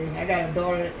 This is the thing. I got a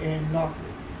daughter in Norfolk,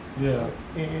 Yeah.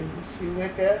 and she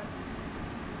went there.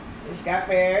 And she got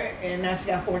married, and now she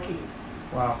got 4 kids.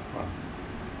 Wow.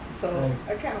 So Dang.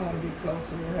 I kind of want to get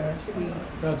closer with her. She need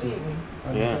Gotcha. me. I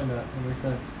understand that. That makes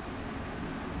sense.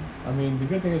 I mean, the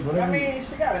good thing is whenever I mean,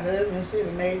 she got a husband, she's in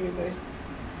the Navy, but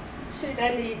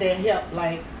they need that help,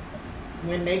 like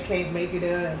when they can't make it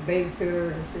a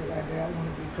babysitter and shit like that. I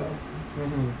want to be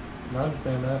closer. I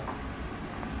understand that.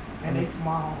 And they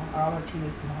small, all her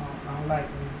kids small. I don't like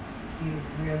when kids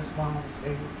real small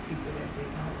stay with people that they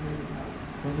don't really know.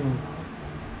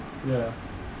 Yeah,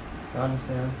 I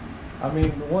understand. I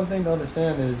mean, the one thing to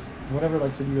understand is whenever,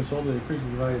 like, say you go solar, it increases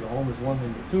the value of the home is one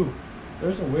thing, but two,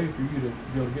 there's a way for you to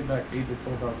be able to get back $8,000 to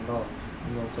 $12,000.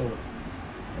 You know, solar.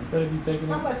 Instead of you taking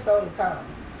How it, much solar cost?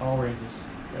 all ranges.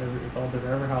 It's all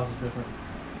different. Every house is different.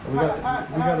 But we How got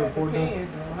a that report done.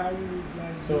 depends, though? How you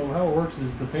like? So how it works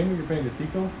is the payment you're paying to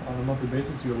Tico on a monthly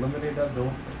basis, you eliminate that bill.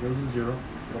 It goes to zero.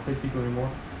 You don't pay Tico anymore.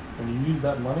 And you use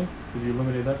that money, because you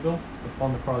eliminated that bill, to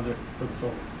fund the project for the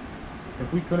solar.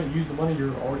 If we couldn't use the money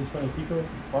you're already spending Tico to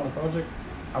fund the project,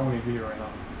 I wouldn't even be here right now.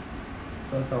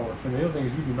 So that's how it works. And the other thing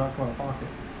is you do not come out of pocket.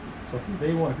 So from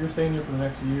day one, if you're staying here for the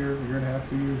next year and a half,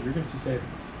 2 years, you're going to see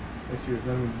savings next year.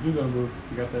 Then when you do go to move,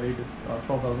 you got that $8,000 to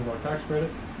 $12,000 tax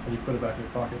credit, and you put it back in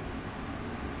your pocket.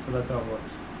 So that's how it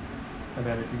works. And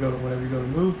then if you go to, whenever you go to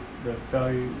move, the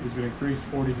value is going to increase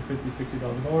 $40,000 to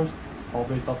 $50,000, $60,000. It's all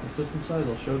based off the system size.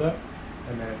 I'll show that.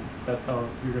 And then that's how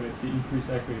you're going to see increased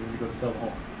equity when you go to sell the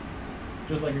home.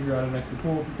 Just like if you're at an extra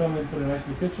pool, if you come in and put an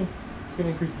extra kitchen, it's going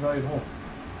to increase the value of the home.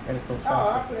 and it sells Oh,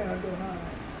 I faster. plan on doing all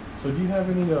that. So do you have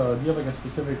any, do you have like a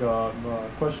specific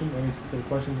question, any specific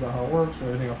questions about how it works or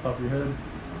anything off the top of your head?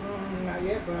 Not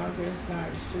yet, but I'm just not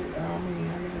sure. I mean,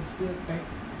 I gotta still think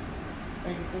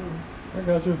it through. I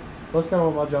got you. That's kind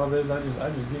of what my job is. I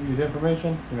just give you the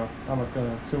information. You know, I'm a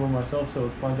consumer myself, so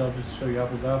it's my job just to show you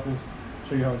apples to apples,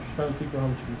 show you how much you spend on Tico, how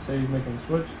much you can save making the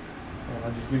switch, and I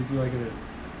just give it to you like it is.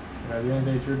 And at the end of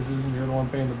the day, it's your decision. You're the one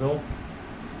paying the bill.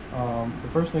 The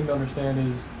first thing to understand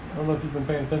is, I don't know if you've been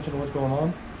paying attention to what's going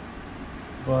on,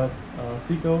 but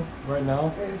Tico right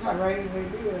now, It's how raising they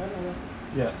do it. I know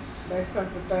yes. that's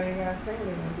something thing I seen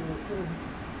they gonna do it too.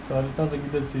 So it sounds like you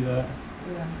did see that.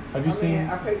 Yeah. Have you seen?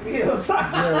 I pay bills.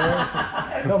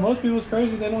 Yeah, right. No, most people's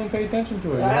crazy. They don't even pay attention to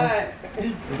it. You know? Right.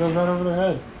 It goes right over their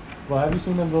head. Well, have you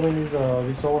seen them building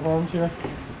these solar farms here?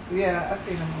 Yeah, I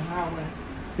seen them on the highway.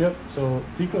 Yep. So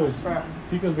Tico's Right.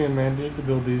 being mandated to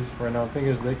build these right now. The thing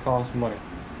is, they cost money.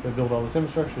 They build all this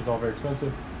infrastructure. It's all very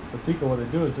expensive. So Tico, what they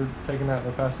do is they're taking that,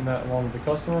 they're passing that along with the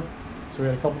customer. So we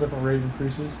had a couple different rate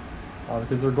increases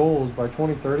because their goal is by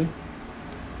 2030,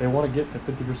 they want to get to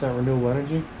 50% renewable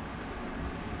energy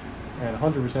and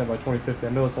 100% by 2050. I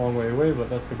know it's a long way away, but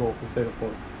that's the goal for the state of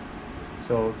Florida.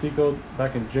 So Tico,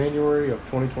 back in January of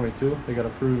 2022, they got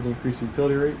approved to increase the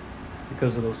utility rate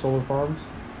because of those solar farms,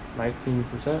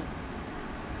 19%.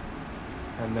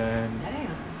 And then, Damn,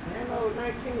 they know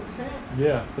 19%.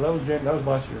 yeah, so that was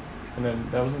last year. And then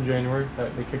that was in January.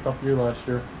 They kicked off the year last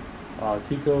year.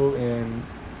 Tico in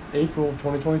April of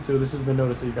 2022, this is the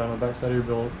notice that you got on the backside of your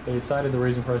bill. They decided the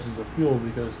raising prices of fuel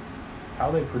because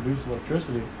how they produce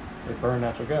electricity, they burn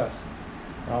natural gas.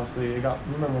 And obviously, you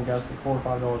remember when gas was like $4 or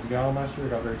 $5 a gallon last year, it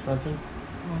got very expensive.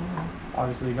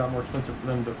 Obviously, it got more expensive for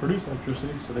them to produce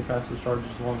electricity, so they passed those charges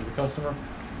along to the customer.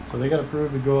 So they got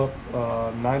approved to go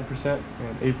up 9% in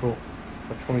April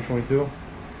of 2022.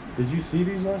 Did you see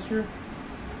these last year?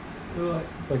 Good.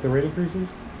 Like the rate increases?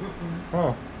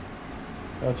 Oh,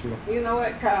 got you. You know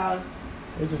what, cause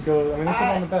It just goes, I mean, they put it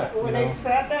on the back. when they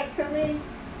said that to me,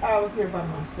 I was here by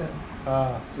myself.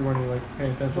 So you weren't even like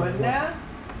paying attention. But now,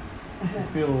 You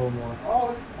feel a little more.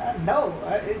 oh, I know.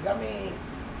 I mean,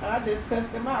 I just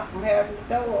cussed them out from having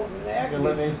the door open there. You're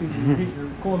letting AC heat, you're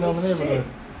cooling down the neighborhood.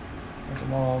 That's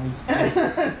what all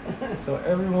these So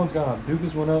everyone's gone.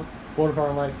 Dukas went up, Florida Power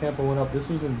and Light, Tampa went up. This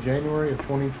was in January of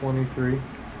 2023,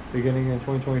 beginning in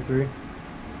 2023.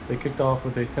 They kicked off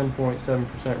with a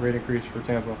 10.7% rate increase for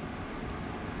Tampa.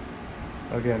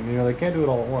 Again, you know, they can't do it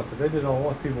all at once. If they did it all at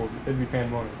once, people, they'd be paying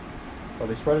money. But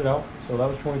they spread it out. So that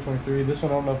was 2023. This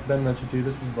one, I don't know if Ben mentioned to you,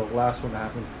 this was the last one that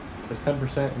happened. It was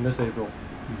 10% in this April.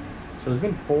 So there's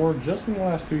been 4 just in the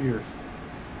last 2 years.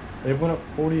 They've went up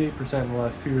 48% in the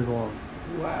last 2 years alone.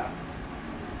 Wow.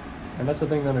 And that's the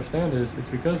thing to understand is it's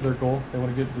because their goal, they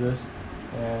want to get to this.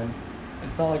 And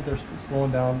it's not like they're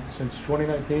slowing down. Since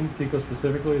 2019, Tico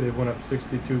specifically, they've went up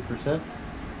 62%.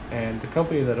 And the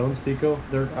company that owns Tico,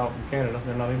 they're out in Canada.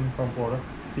 They're not even from Florida.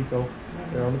 Tico,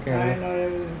 they're owned in I Canada. didn't know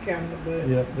they was in Canada, but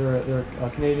Yeah, they're a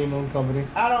Canadian-owned company.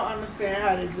 I don't understand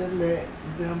how they just let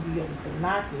them be able to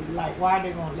knock it. Like, why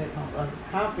they gonna let no other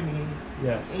company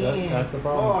Yeah, in that's the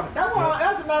problem. Florida?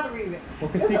 That's another reason. Well,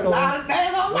 'cause There's a Tico lot owns- of things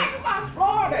I don't like about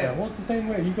Florida. Yeah, well, it's the same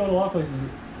way. You go to a lot of places,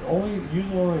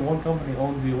 usually only one company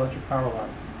owns the electric power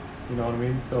lines. You know what I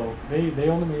mean? So they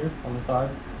own the meter on the side.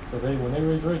 So when they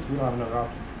raise rates, we don't have another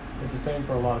option. It's the same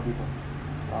for a lot of people.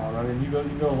 I mean, you go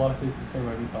to a lot of states the same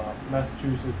way.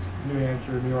 Massachusetts, New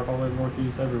Hampshire, New York, all the way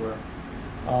northeast, everywhere.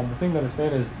 The thing to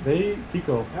understand is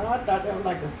Tico. And I thought that was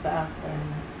like a South thing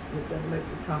with the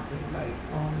electric company, like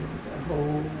on the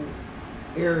whole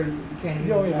area. You can't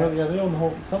Yeah, even. they own the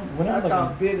whole. I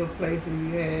thought bigger places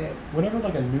you had. Whenever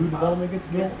like a new development gets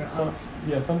built,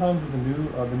 different sometimes with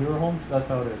the newer homes, that's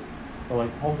how it is. But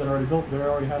like homes that are already built, they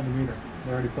already have the meter.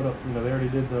 They already put up, they already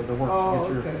did the work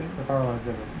to get the power lines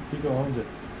in. Tico owns it.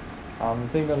 The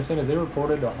thing to understand is they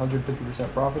reported a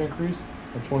 150% profit increase.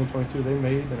 In 2022, they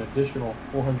made an additional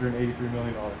 $483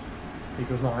 million.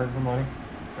 Tico's not hurting for money.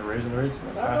 They're raising the rates.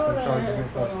 They're passing the charges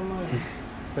and costs.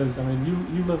 Because, I mean,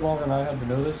 you live longer than I have to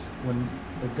know this. When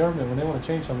the government, when they want to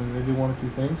change something, they do one of two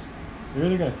things. They're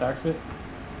either going to tax it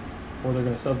or they're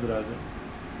going to subsidize it.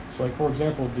 So, like, for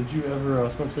example, did you ever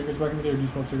smoke cigarettes back in the day, or do you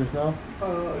smoke cigarettes now?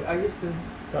 I used to.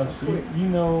 Gotcha. You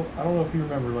know, I don't know if you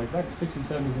remember, like back in the 60s,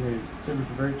 70s, and 80s, cigarettes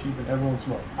were very cheap and everyone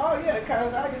smoked. Oh yeah,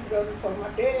 because I used to go for my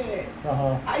dad.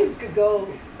 Uh-huh. I used to go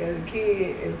as a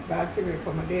kid and buy a cigarette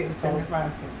for my dad for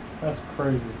 75 cents. That's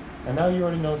crazy. And now you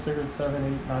already know cigarettes $7,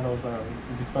 $8, $9 an hour.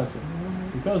 It's expensive.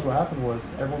 Because what happened was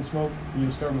everyone smoked. The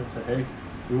U.S. government said, hey,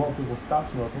 we want people to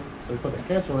stop smoking. So they put the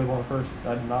cancer label on it first.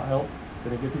 That did not help.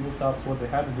 They didn't get people to stop. So what they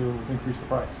had to do was increase the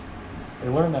price. They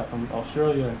learned that from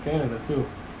Australia and Canada too.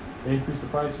 They increased the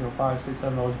price, $5, $6,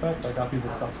 $7 back. That got people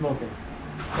to stop smoking.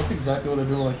 That's exactly what they're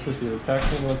doing with electricity. They're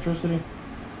taxing electricity,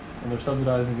 and they're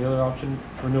subsidizing the other option,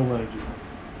 renewable energy.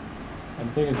 And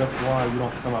the thing is, that's why you don't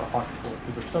have to come out of pocket for it,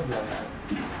 because they're subsidizing it.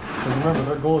 Because remember,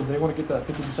 their goal is they want to get that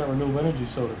 50% renewable energy,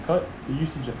 so to cut the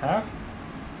usage in half,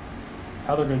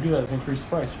 how they're going to do that is increase the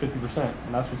price 50%.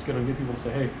 And that's what's going to get people to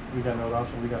say, hey, we got no other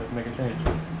option, we got to make a change.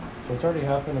 So it's already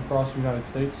happened across the United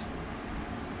States.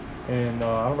 And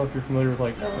I don't know if you're familiar with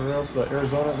like everywhere else, but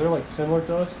Arizona, they're like similar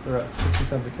to us. They're at 60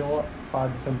 cents a kilowatt.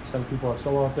 5 to 10% of people have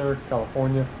solar out there.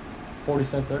 California, 40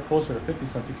 cents. They're closer to 50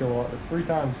 cents a kilowatt. It's 3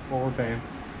 times what we're paying.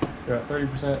 They're at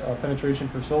 30% penetration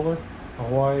for solar.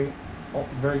 Hawaii,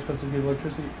 very expensive to get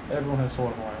electricity. Everyone has solar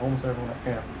in Hawaii. Almost everyone at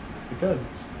camp. Because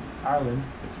it's island,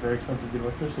 it's very expensive to get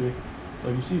electricity. So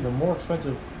you see, the more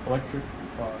expensive electric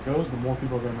goes, the more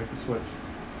people are going to make the switch.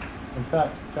 In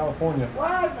fact, California.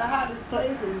 Why the hottest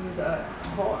places is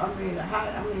why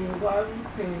are you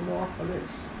paying more for this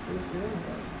anyway?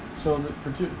 So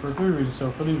for 3 reasons.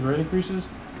 So for these rate increases,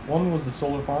 one was the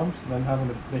solar farms. Then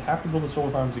they have to build the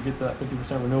solar farms to get to that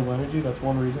 50% renewable energy. That's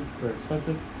one reason. Very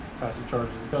expensive. Passive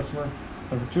charges the customer.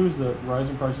 Number 2 is the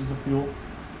rising prices of fuel.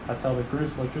 That's how they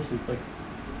produce electricity. It's like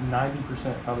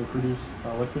 90% how they produce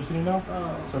electricity now.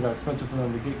 Oh. So it got expensive for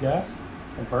them to get gas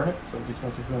and burn it, so it's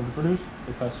expensive for them to produce.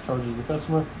 They pass charges the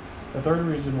customer. The third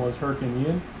reason was Hurricane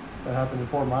Ian that happened in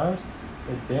Fort Myers.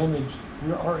 It damaged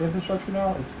our infrastructure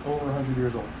now. It's over 100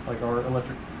 years old, like our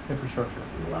electric infrastructure.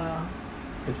 Wow.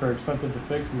 It's very expensive to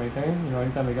fix and maintain.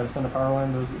 Anytime they got to send a power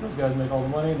line, those guys make all the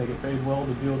money and they get paid well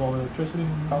to deal with all the electricity.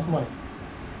 It costs money.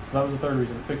 So that was the third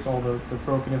reason, to fix all the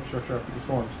broken infrastructure after the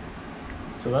storms.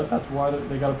 So that's why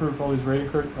they got approved for all these rate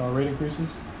increases.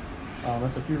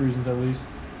 That's a few reasons at least.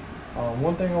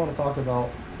 One thing I want to talk about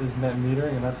is net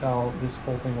metering, and that's how this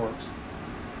whole thing works.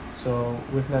 So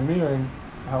with net metering,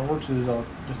 how it works is, I'll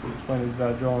just explain these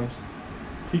bad drawings.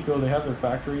 Tico, they have their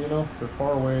factory, they're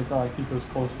far away. It's not like Tico's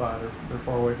close by, they're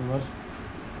far away from us.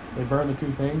 They burn the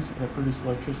 2 things, and it produces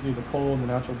electricity, the coal and the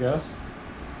natural gas.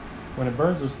 When it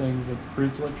burns those things, it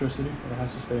creates electricity, and it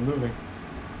has to stay moving.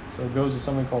 So it goes to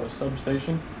something called a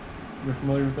substation. You're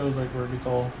familiar with those, like where it gets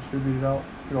all distributed out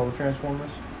through all the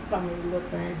transformers? How many little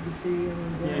things you see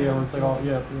in the Yeah, where it's like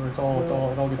where it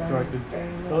all gets directed.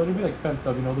 Well, it'll be like fenced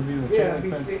up, there'll be the chain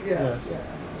link fence. Yeah.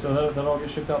 So that all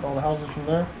gets shipped out to all the houses from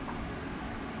there.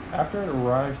 After it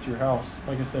arrives to your house,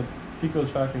 like I said, Tico's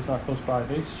factory is not close by.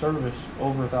 They service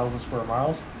over 1,000 square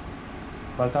miles.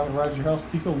 By the time it arrives to your house,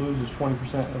 Tico loses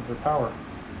 20% of their power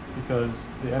because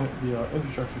the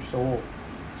infrastructure is so old.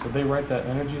 So they write that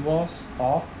energy loss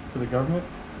off to the government,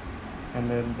 and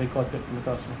then they collect it from the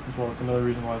customer as well. It's another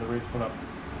reason why the rates went up.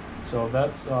 So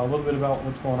that's a little bit about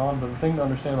what's going on. But the thing to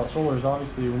understand about solar is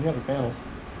obviously when you have the panels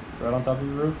right on top of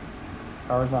your roof,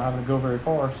 power's not having to go very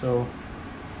far. So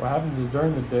what happens is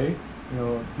during the day,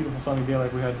 a beautiful sunny day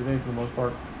like we had today for the most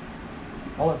part,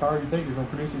 all that power you take, you're going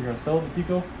to produce it, you're going to sell it to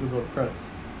Tico, you'll build credits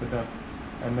with them.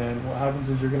 And then what happens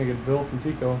is you're going to get a bill from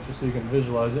Tico, just so you can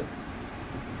visualize it.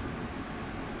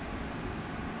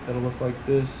 It'll look like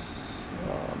this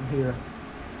here.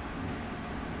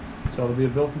 So it'll be a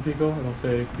bill from Tico, and it'll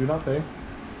say, do not pay.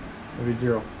 It'll be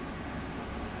 0.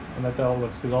 And that's how it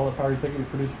looks, because all the power you take, you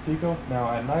produce for Tico.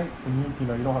 Now at night, when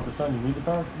you don't have the sun, you need the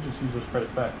power, you just use those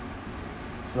credits back.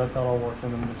 So that's how it all works.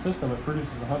 And then the system, it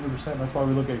produces 100%. That's why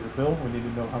we look at your bill. We need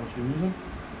to know how much you're using,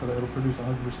 so that it'll produce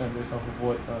 100% based off of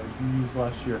what you used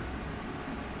last year.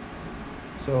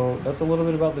 So that's a little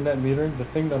bit about the net metering. The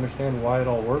thing to understand why it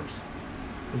all works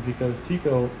is because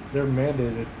Tico, they're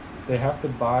mandated, they have to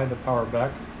buy the power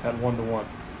back at 1-to-1.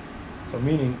 So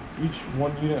meaning each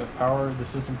 1 unit of power the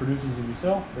system produces and you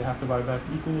sell, they have to buy back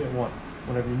equally at 1.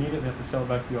 Whenever you need it, they have to sell it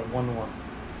back to you at 1-to-1.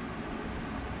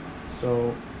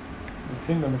 So the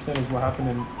thing to understand is what happened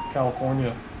in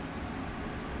California.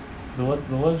 The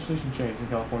legislation changed in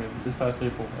California this past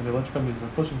April, and the electric companies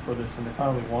have been pushing for this, and they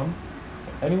finally won.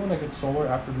 Anyone that gets solar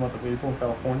after the month of April in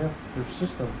California, their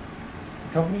system,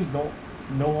 the companies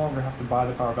no longer have to buy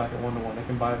the power back at 1-to-1. They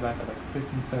can buy it back at like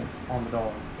 15 cents on the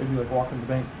dollar. If you walk in the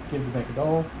bank, give the bank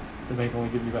 $1, the bank only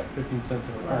gives you back 15 cents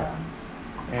in return. Wow.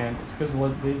 And it's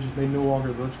because they no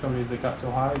longer, the electric companies, they got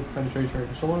so high penetration rate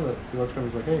for solar that the electric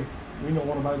companies are like, hey, we don't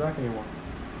want to buy back anymore.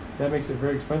 That makes it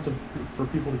very expensive for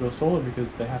people to go solar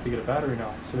because they have to get a battery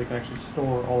now, so they can actually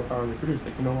store all the power they produce.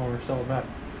 They can no longer sell it back.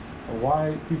 And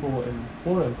why people in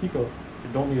Florida and Tico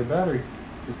don't need a battery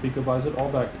is Tico buys it all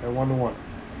back at 1-to-1.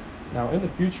 Now, in the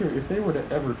future, if they were to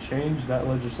ever change that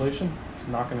legislation, it's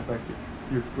not going to affect you.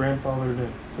 You're grandfathered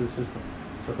in to the system.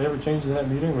 So if they ever change the net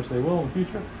metering, which they will in the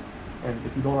future, And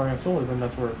if you don't already have solar, then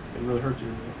that's where it really hurts you.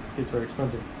 It gets very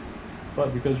expensive.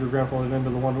 But because you're grandfathered into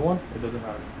the 1-to-1, it doesn't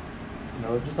matter. You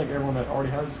know, just like everyone that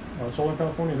already has solar in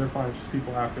California, they're fine. It's just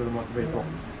people after the month of April.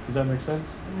 Does that make sense?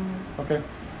 Okay.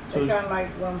 So it's kind of like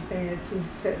what I'm saying, 2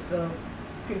 sets of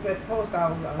people at the post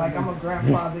office. Like I'm a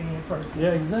grandfather in person.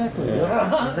 Yeah, exactly.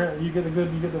 Yeah. You get the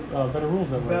better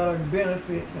rules that way. Better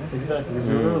benefits and shit. Exactly. Because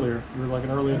you're earlier. You're like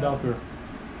an early adopter.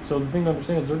 So the thing to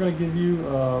understand is they're going to give you,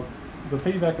 they'll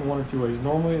pay you back in 1 or 2 ways.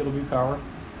 Normally it'll be power.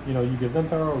 You know, you give them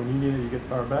power. When you need it, you get the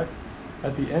power back.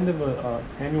 At the end of an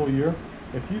annual year,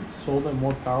 if you've sold them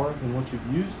more power than what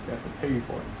you've used, they have to pay you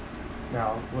for it.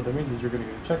 Now, what that means is you're going to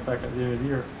get a check back at the end of the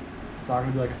year. It's not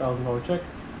going to be like $1,000 check.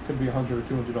 It could be $100 or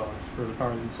 $200 for the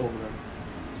power that you sold to them.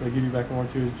 So they give you back in 1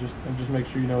 or 2 is just make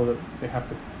sure you know that they have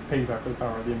to pay you back for the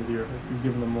power at the end of the year if you've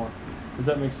given them more. Does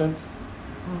that make sense?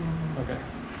 Okay.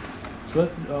 So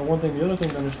that's one thing. The other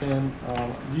thing to understand,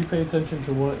 do you pay attention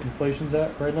to what inflation's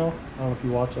at right now? I don't know if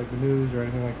you watch like the news or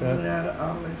anything like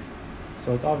that.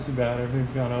 So it's obviously bad.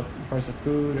 Everything's gone up. The price of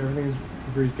food, everything's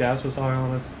increased. Gas was high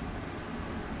on us.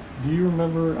 Do you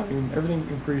remember, I mean, everything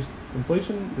increased.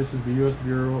 Inflation, this is the U.S.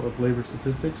 Bureau of Labor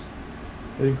Statistics.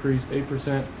 It increased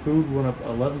 8%. Food went up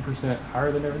 11%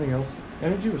 higher than everything else.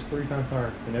 Energy was 3 times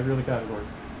higher than every other category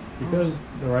because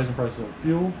the rising prices of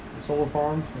fuel, the solar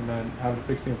farms, and then having to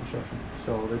fix the infrastructure.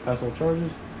 So they pass all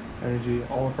charges, energy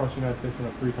all across the United States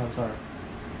went up 3 times higher.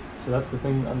 So that's the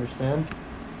thing to understand.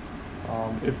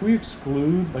 If we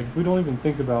exclude, like if we don't even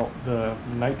think about the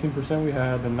 19% we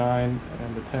had, the 9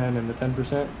 and the 10 and the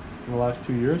 10% in the last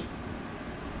 2 years,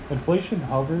 inflation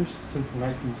hovers since the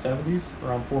 1970s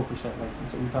around 4%.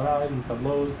 So we've had highs, we've had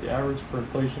lows. The average for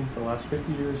inflation for the last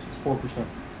 50 years is 4%.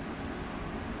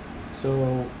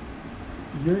 So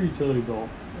your utility bill,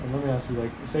 and let me ask you,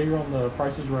 like, say you're on the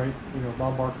Price is Right, you know,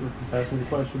 Bob Barker is asking the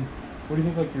question, what do you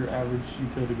think like your average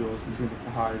utility bill is between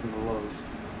the highs and the lows?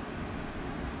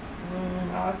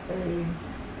 I'll say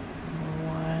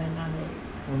 198.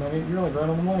 198, you're like right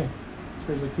on the money. It's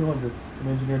crazy, like 200. An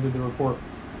engineer did the report.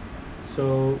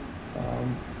 So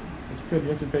it's good. You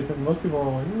have to pay attention. Most people are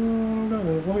like, no,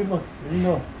 let me look. You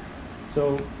know.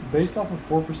 So based off of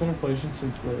 4% inflation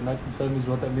since the 1970s,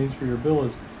 what that means for your bill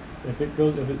is, if it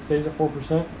stays at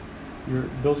 4%, your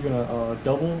bill's gonna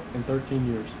double in 13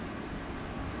 years.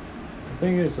 The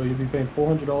thing is, so you'd be paying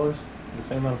 $400 for the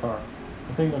same amount of power.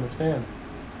 The thing to understand,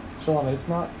 Sean, it's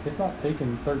not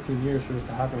taken 13 years for this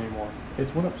to happen anymore.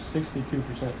 It's went up 62%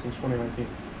 since 2019.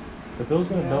 The bill's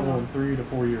going to double in 3 to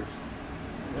 4 years.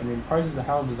 I mean, prices of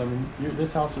houses, I mean,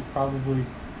 this house was probably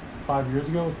 5 years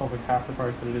ago, it's probably half the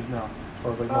price that it is now, as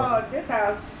far as like market. This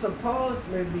house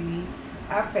supposedly,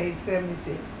 I paid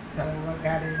 76, because I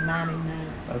got it at 99.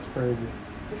 That's crazy.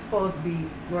 It's supposed to be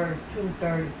worth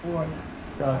 234 now.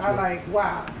 Gotcha. I'm like,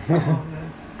 wow, come on,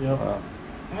 man. Yep.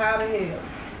 How the hell?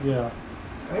 Yeah.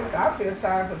 I feel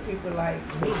sorry for people like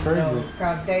me, It's crazy.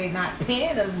 because they not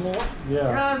paying us more. Yeah. You know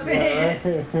what I'm saying?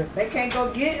 Yeah, right. They can't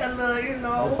go get a little, you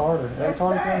know. It's harder. That's It's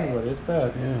harder for sad. anybody. It's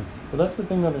bad. Yeah. But that's the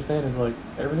thing to understand is like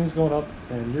everything's going up,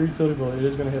 and your utility bill it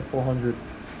is going to hit 400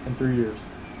 in 3 years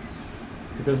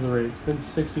because of the rate. It's been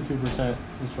 62% since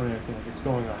 2019. Like it's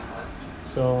going up.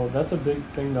 So that's a big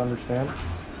thing to understand.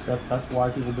 That's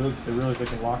why people do it, because they realize they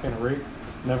can lock in a rate.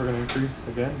 It's never going to increase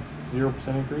again. It's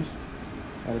 0% increase.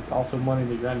 And it's also money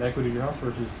that you're adding equity to your house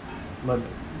versus letting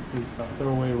it throw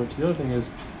away. Which the other thing is,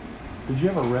 did you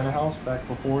ever rent a house back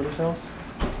before this house?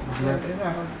 You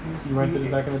rented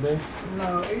it back in the day?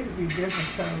 No, it used to be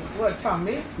different. What,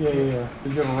 Tommy? Yeah.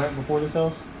 Did you ever rent before this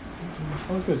house?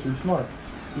 Oh, that's good. So you're smart.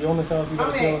 You own this house, you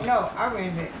got I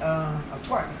rented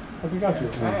apartment. Okay, got you.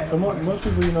 Yeah, So most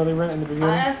people, you know, they rent in the beginning.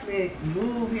 I actually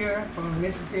moved here from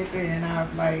Mississippi, and I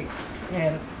like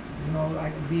had,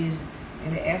 like a vision,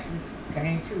 and it actually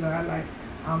came true. I'm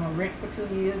gonna rent for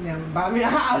 2 years, then I'm gonna buy me a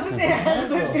house, and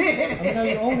then now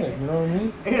you own it. You know what I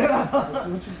mean? Yeah.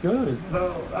 Which is good.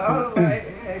 So I was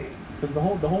like, hey. Because the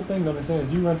whole thing to understand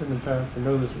is you rent in the past to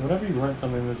know this. Whenever you rent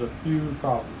something, there's a few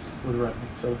problems with renting.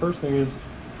 So the first thing is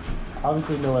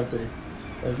obviously no equity.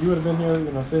 If you would have been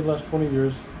here, say the last 20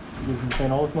 years, you've been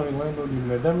paying all this money to the landlord, you've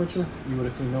made them richer, you would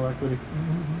have seen no equity.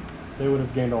 They would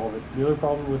have gained all of it. The other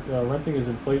problem with renting is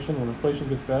inflation. When inflation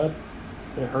gets bad,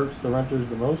 it hurts the renters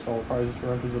the most. All the prices for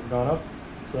renters have gone up.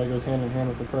 So that goes hand in hand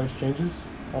with the price changes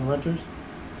on renters.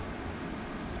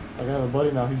 Like I have a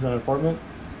buddy now, he's in an apartment.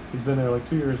 He's been there like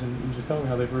 2 years, and he's just telling me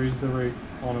how they've raised the rate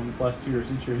on him the last 2 years.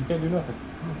 Each year, he can't do nothing.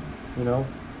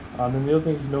 And then the other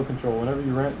thing is no control. Whenever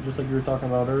you rent, just like you were talking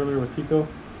about earlier with Tico,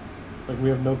 it's like we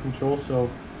have no control. So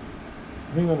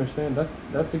I think you understand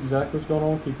that's exactly what's going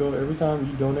on with Tico. Every time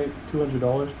you donate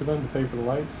 $200 to them to pay for the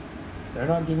lights, They're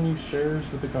not giving you shares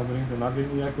with the company. They're not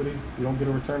giving you equity. You don't get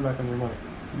a return back on your money.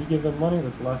 You give them money,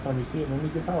 that's the last time you see it, and then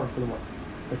you get power for the money.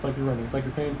 It's like you're renting. It's like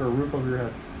you're paying for a roof over your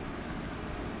head.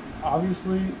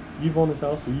 Obviously, you've owned this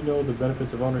house, so you know the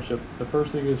benefits of ownership. The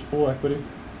first thing is full equity.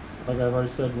 Like I've already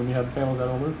said, when you have the panels out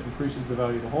on the roof, it increases the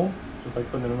value of the home, just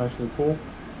like putting in a nice new pool.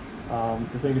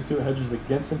 The thing is too, it hedges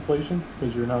against inflation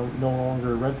because you're now no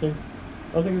longer renting.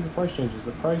 The other thing is the price changes.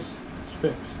 The price is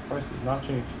fixed. The price does not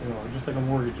change. You know, just like a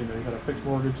mortgage, you know, you got a fixed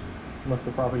mortgage unless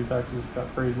the property taxes got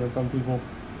crazy on some people.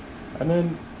 And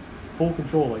then full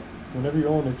control, like whenever you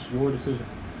own, it's your decision.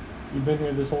 You've been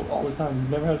here all this time. You've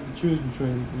never had to choose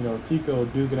between, you know, Tico,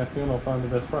 Duke, and FPNL find the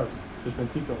best price. It's just been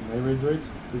Tico. When they raise the rates,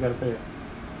 we got to pay it.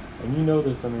 And you know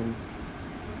this. I mean,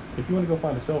 if you want to go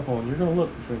find a cell phone, you're going to look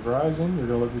between Verizon, you're going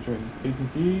to look between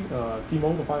AT&T,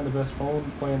 T-Mobile to find the best phone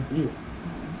plan for you.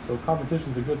 So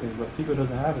competition's a good thing, but Tico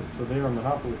doesn't have it, so they are a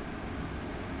monopoly.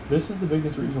 This is the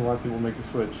biggest reason why people make the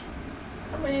switch.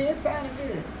 I mean, it sounded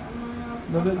good.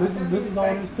 No, this is all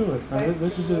there is to it. And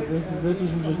this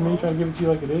isn't just me trying to give it to you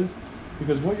like it is,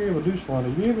 because what you're able to do,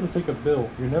 Shalonda, you're able to take a bill.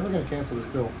 You're never going to cancel this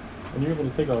bill, and you're able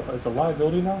to take it's a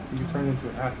liability now. You can turn it into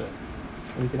an asset,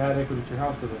 and you can add equity to your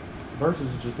house with it, versus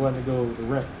just letting it go to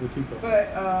rent with Tico. But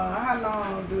how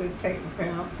long do it take to pay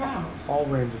off panels? All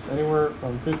ranges, anywhere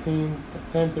from 10, 15,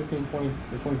 20,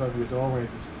 or 25 years. All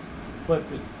ranges. But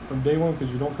from day one, because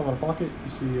you don't come out of pocket,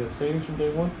 you see savings from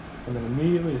day one, and then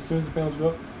immediately, as soon as the panels go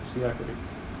up, you see equity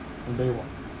from day one.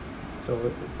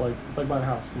 So it's like buying a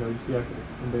house. You know, you see equity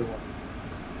from day one.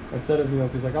 Instead of, you know,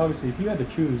 because like obviously, if you had to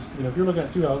choose, you know, if you're looking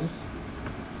at two houses,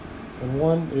 and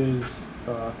one is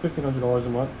 $1,500 a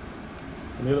month,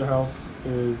 and the other house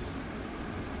is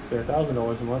say $1,000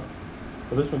 a month,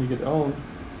 but this one you get to own,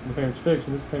 and the payment's fixed,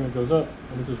 and this payment goes up,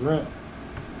 and this is rent.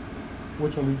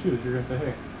 Which one do you choose? You're gonna say,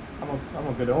 hey, I'm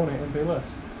gonna get to own it and pay less.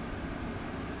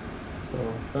 So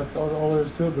that's all there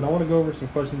is to it, but I want to go over some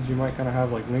questions you might kind of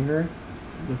have like lingering.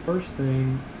 The first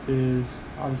thing is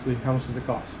obviously how much does it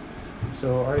cost?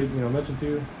 So I already mentioned to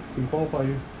you, we can qualify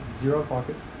you zero out of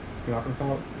pocket. You're not going to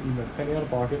come up even a penny out of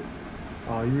pocket.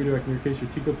 You redirect in your case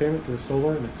your Tico payment to the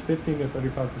solar, and it's 15 to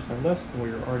 35% less than what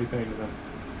you're already paying to them.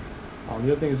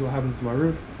 The other thing is what happens to my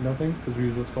roof? Nothing, because we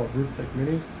use what's called Roof Tech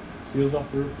Minis. It seals off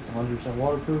the roof. It's 100%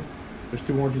 waterproof. There's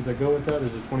two warranties that go with that.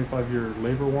 There's a 25-year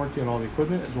labor warranty on all the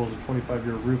equipment, as well as a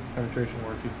 25-year roof penetration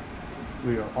warranty.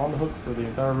 We are on the hook for the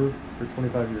entire roof for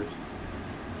 25 years.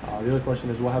 The other question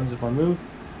is what happens if I move?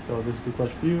 So this is a good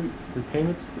question for you. Your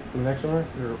payments for the next owner,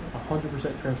 they're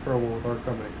 100% transferable with our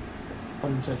company.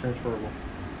 100% transferable.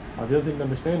 The other thing to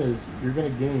understand is you're going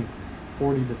to gain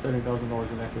 $40,000 to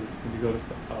 $70,000 in equity when you go to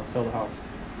sell the house.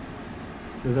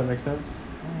 Does that make sense?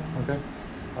 Okay.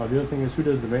 The other thing is who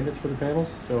does the maintenance for the panels.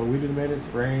 So we do the maintenance,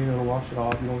 rain, it'll wash it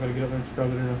off. You don't got to get up there and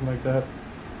scrub it or nothing like that.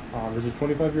 There's a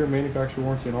 25-year manufacturer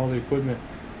warranty on all the equipment.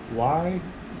 Why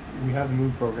we have the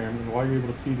MOVE program and why you're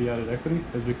able to see the added equity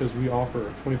is because we offer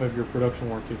a 25-year production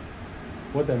warranty.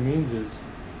 What that means is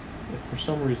if for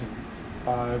some reason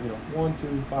 1,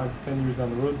 2, 5, 10 years down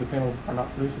the road the panels are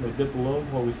not producing, they dip below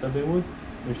what we said they would,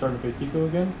 and you're starting to pay Tico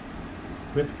again,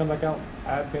 we have to come back out,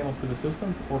 add panels to the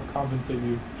system, or compensate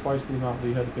you twice the amount that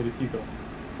you had to pay to Tico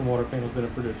from what our panels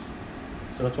didn't produce.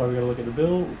 So that's why we got to look at the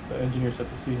bill. The engineers have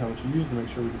to see how much you use to make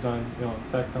sure we design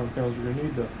exact kind of panels you're going to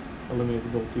need to eliminate the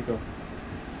bill of Tico.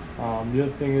 The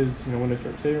other thing is, when they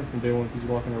start saving from day one because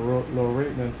you lock in a lower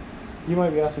rate, then you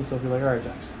might be asking yourself, you're like, all right,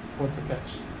 Jackson, what's the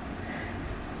catch?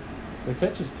 The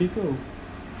catch is Tico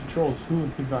controls who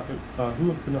and who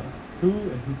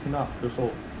cannot go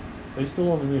solar. They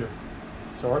still own the meter.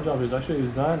 So our job is actually to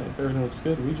design it. If everything looks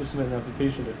good, we just submit an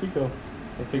application to Tico.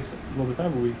 It takes a little bit of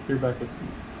time, but we hear back if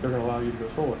they're going to allow you to go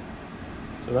solar.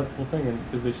 So that's the thing,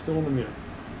 because they still own the meter.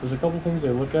 There's a couple things they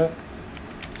look at.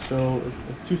 So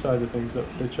it's two sides of things that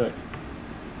they check.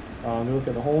 They look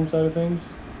at the home side of things,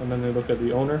 and then they look at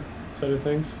the owner side of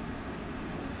things.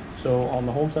 So on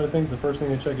the home side of things, the first thing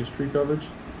they check is tree coverage.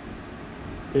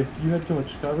 If you had too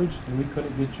much coverage and we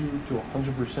couldn't get you to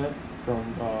 100%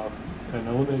 from and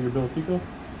eliminate your bill of Tico,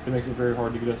 it makes it very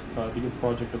hard to get the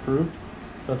project approved.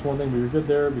 So that's one thing. We were good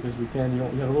there because we had a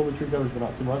little bit of tree coverage, but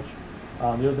not too much.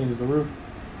 The other thing is the roof.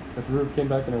 If the roof came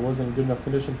back and it wasn't in good enough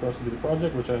condition for us to do the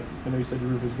project, which I know you said your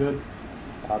roof is good,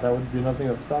 that would be another thing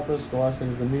that would stop us. The last thing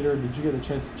is the meter. Did you get a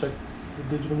chance to check the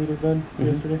digital meter, Ben,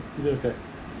 yesterday? You did? Okay.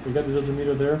 We got the digital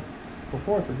meter there.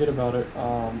 Before I forget about it,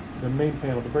 the main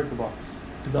panel, the breaker box,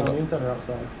 is that on the inside or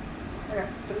outside? I got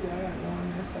two. I got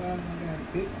one this side and I got a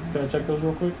big one. Can I check those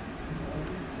real quick?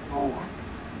 Oh.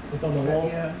 It's on the wall?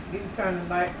 Yeah, you can turn the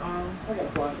light on. I got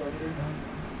a flash right here.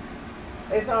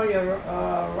 It's on your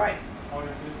right. Oh, I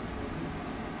see.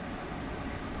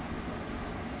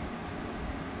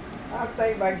 I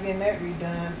think about getting that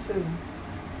redone too.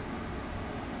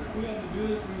 If we had to do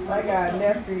this, we would. I got a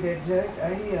nephew that just,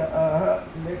 he a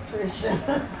electrician.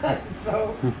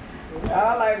 So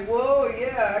I like, whoa,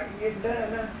 yeah, I can get it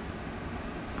done now.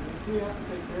 If we have to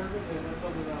take care of it, then that's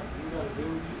something that we gotta do.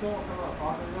 You still won't come out of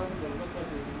pocket or nothing, but it looks like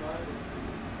it's designed.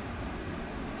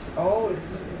 Oh, This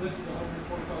is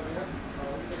 145 amp.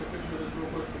 Let me take a picture of this real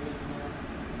quick for the engineer.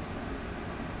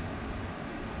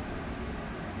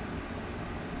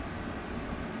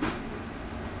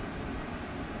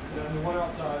 Yeah, and the one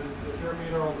outside is your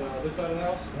meter on this side of the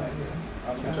house. right here.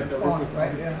 I'm gonna check that real quick.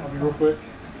 Right there. I'll be real quick.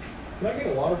 Can I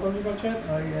get water from you by chance?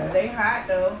 Oh yeah, they hot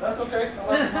though. That's okay. I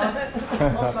like mine.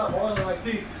 As long as it's not boiling like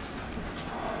tea.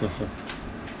 You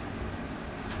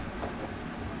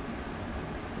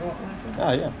want one too?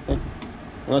 Oh yeah.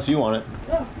 Unless you want it.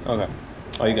 No. Okay.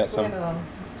 Oh, you got some. I don't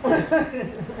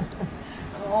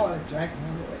want to drink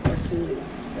anyway. I should.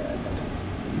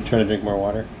 You trying to drink more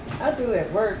water? I do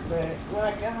at work, but when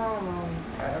I get home,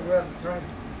 I'd rather drink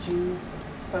juice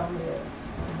or something else.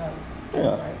 I don't know.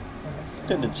 Yeah. Right. It's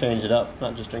good to change it up,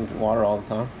 not just drinking water all the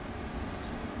time.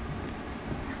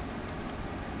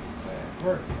 But at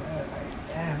work, I'm like,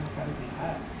 damn, it's gotta be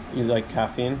hot. You like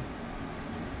caffeine?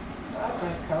 I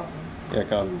drink coffee. Yeah, Too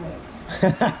coffee.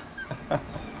 much.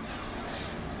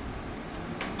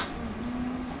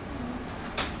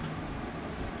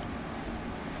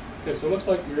 Okay, so it looks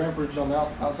like your amperage on the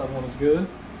outside one is good.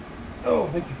 Oh,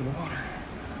 thank you for the water.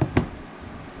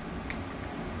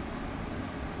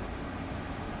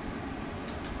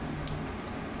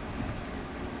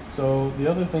 So the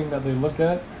other thing that they look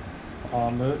at,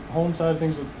 the home side of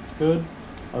things looks good.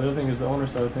 The other thing is the owner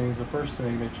side of things. The first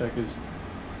thing they check is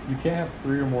you can't have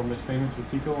 3 or more missed payments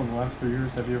with Tico in the last 3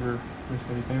 years. Have you ever missed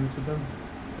any payments with them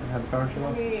and had the power shut I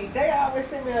off? mean, they always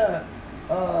send me a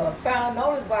found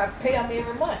notice by pay them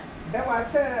every month. That's why I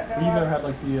tell. But you never had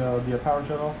like the power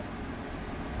shut off?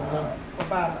 From them? For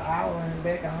about an hour and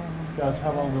back on. Gotcha.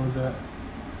 How long ago was that?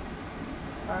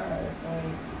 I don't know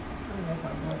if I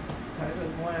worked. It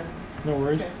was one No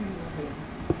worries. since he was here.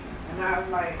 And I was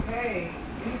like, hey,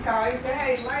 he called, he said,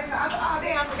 hey, Mike, I said, oh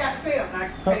damn, I forgot to pay him. And I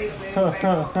paid him back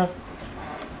on.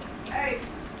 Hey,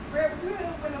 Fred, you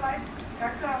when the light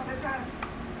got cut off that time?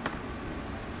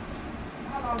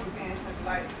 How long you been since the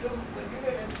light? But you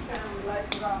heard at the time the light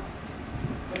was off.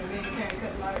 But then you can't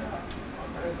cut the light off.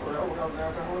 How long ago?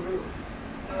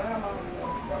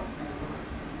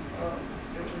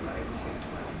 It was like 6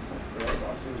 months or something.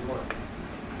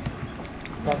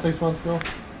 About 6 months ago?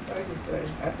 Like you say,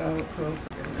 I thought it was close.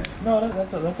 No,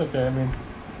 that's okay. I mean,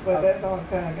 But that's the only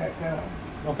time I got cut off.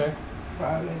 okay.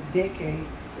 Probably decades.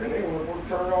 And they want to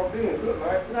turn off then, look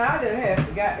like. No, I just have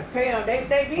forgot to pay them.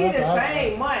 They be the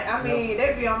same month. I mean,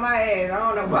 they be on my ass. I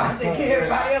don't know why they give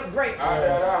everybody else break. Out there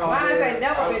at our house. Mine ain't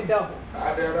never been double.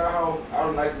 Out there at our house, I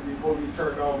would like to be supposed to be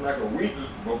turned off like a week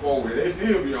before they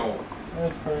still be on.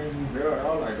 That's crazy. Yeah,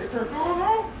 I was like, they turn those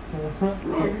on?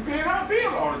 Look, you paying our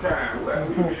bill all the time. Well,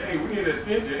 hey, we need an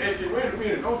extension. Hey, wait a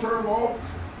minute, don't turn them off.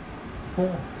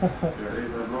 Yeah, they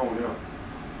just wrong, yeah.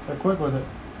 They're quick with it.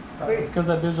 It's because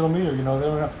that digital meter, you know, they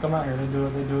don't have to come out here. They do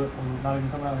it and not even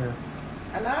come out here.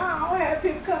 And I don't have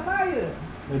people come out here.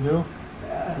 They do?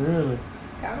 Really?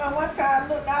 I remember one time I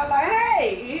looked, I was like,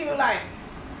 hey. He was like,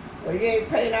 well, you ain't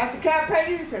paying. I said, can I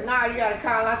pay you? He said, nah, you got to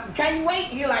call. I said, can you wait?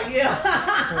 He like, yeah.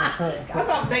 That's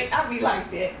what I'm thinking. I be like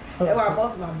that. That's why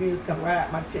most of my bills come right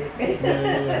out my check.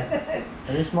 Yeah.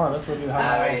 And you're smart. That's what you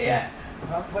have. Oh, yeah.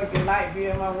 My fucking light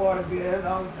bill, my water bill, that's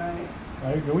the only thing.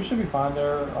 There you go. We should be fine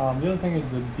there. The other thing is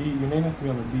the deed. Your name has to be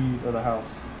on the deed of the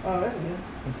house. Oh, that's good.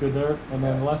 That's good there. And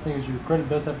then the last thing is your credit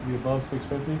does have to be above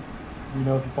 650. Do you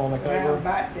know if you fall in that Round category?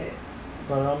 about that.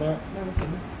 Right around there? Never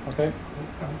seen Okay. it.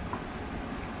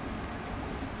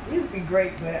 Used to be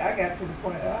great, but I got to the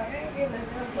point, I ain't giving that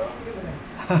enough, so I'm giving it.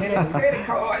 And then credit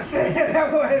cards,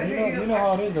 that's what it is. You know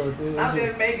how it is though. I'm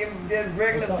just making just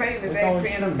regular it's payments, it's they ain't always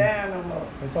paying them shooting. down no more.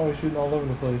 It's always shooting all over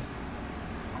the place.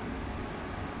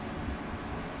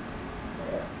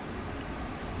 Yeah.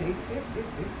 660,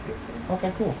 650.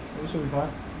 Okay, cool. We should be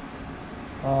fine.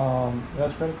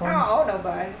 That's credit I card? don't owe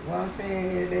nobody. What I'm saying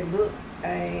is they look,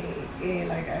 I ain't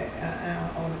like I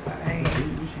don't owe nobody. I ain't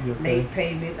You should be okay. late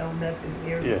payment or nothing.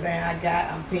 Everything I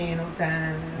got, I'm paying on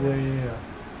time. Yeah.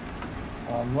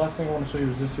 The last thing I want to show you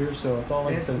is this here. So it's all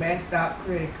like I It's said. maxed out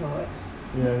credit cards.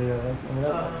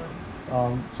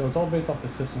 So it's all based off the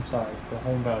system size, the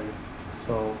home value.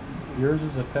 So yours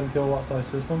is a 10 kilowatt size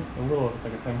system. A little, it's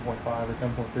like a 10.5 or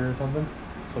 10.3 or something.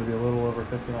 So it'll be a little over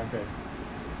 59K.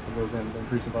 It goes in,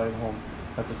 increase the value of the home.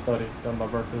 That's a study done by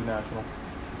Berkeley National.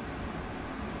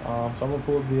 So I'm gonna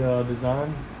pull up the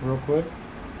design real quick.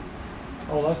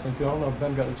 Oh, last thing too, I don't know if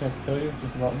Ben got the chance to tell you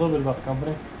just about a little bit about the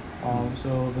company.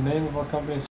 So the name of our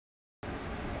company is,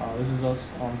 this is us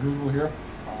on Google here.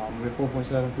 We have 4.7,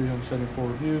 374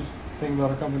 reviews. Thing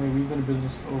about our company, we've been in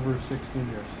business over 16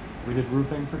 years. We did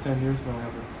roofing for 10 years, then we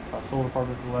have a solar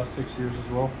department for the last 6 years as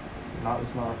well. It's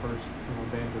not our first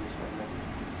day in business right now.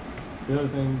 The other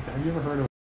thing, have you ever heard of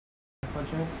by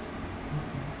chance?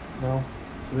 No?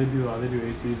 So they do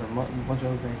ACs and a bunch of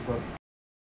other things, but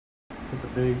it's a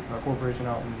big corporation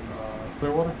out in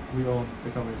Clearwater. We own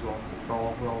the company as well.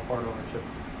 So we're all part of ownership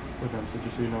with them, so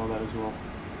just so you know that as well.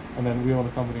 And then we own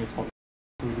a company, it's called,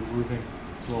 so we do roofing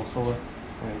as well as solar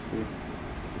and AC.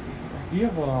 Do you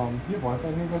have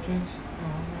Wi-Fi here by chance?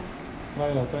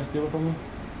 Can I steal it from you?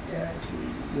 Yeah.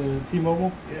 The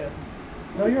T-Mobile? Yeah.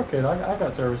 No, you're okay. I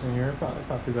got service in here. It's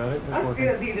not too bad. It's I working.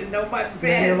 still need to know my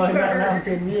Yeah, you're like that now, password.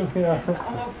 couldn't you? Yeah.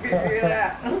 I'm gonna figure it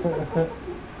out.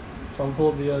 So I'm pull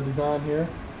up the design here.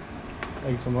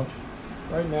 Thank you so much.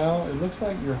 Right now, it looks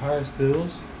like your highest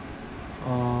bills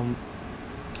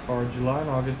are July and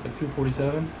August at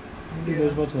 $247. You did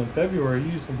as much in February.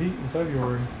 You used some heat in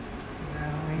February.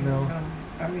 No.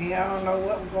 I mean, I don't know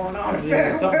what was going on in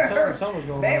Yeah, February. something was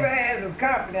going Maybe on. I had some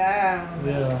company. I don't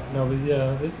know. Yeah, no, but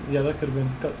yeah, that could have been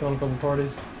cut on a couple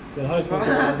parties. Yeah, the highest one.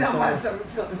 I'm talking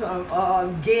about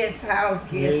some guest house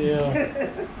guests.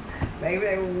 Yeah. Maybe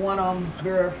they were one of them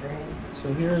girlfriends.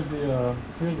 So here's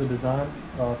the design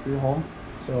for your home.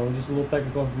 So just a little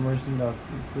technical information about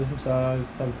system size,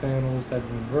 type of panels, type of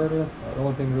inverter. The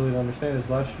only thing really to understand is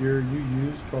last year you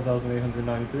used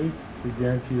 12,893. We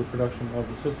guarantee the production of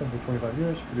the system for 25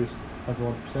 years, produce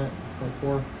 101%,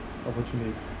 0.4 of what you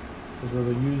need. This is where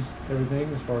they use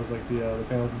everything as far as like the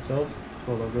panels themselves.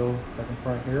 So they'll go back in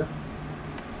front here.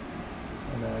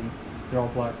 And then they're all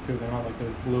black too. They're not like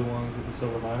those blue ones with the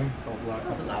silver lining. It's all black.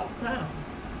 That's a lot of pounds.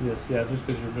 Yes, yeah, just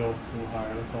because your bill's a little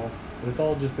higher, that's all. But it's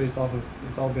all just based off of,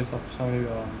 how many,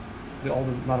 all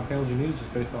the amount of panels you need is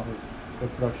just based off of the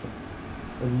production,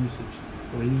 or the usage.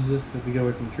 So they use this if you get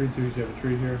away from the tree too, because you have a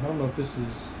tree here. I don't know if this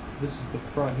is the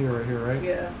front here, right here, right?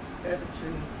 Yeah, that's a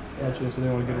tree. Gotcha, so they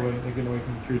want to get away, they're getting away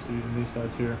from the tree, so using these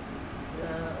sides here.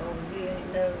 Over here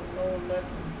ain't never no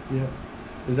nothing. Yeah.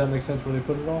 Does that make sense where they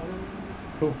put it all?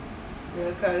 Cool. Yeah,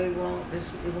 because it won't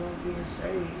be in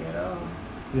shade at all.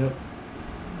 Yep.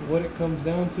 What it comes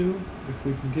down to, if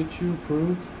we can get you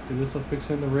approved, this will fix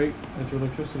in the rate at your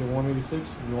electricity at 186,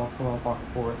 and you won't come out of pocket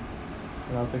for it.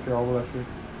 And I'll take care of all the electric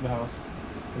in the house.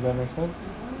 Does that make sense?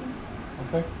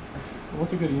 Okay.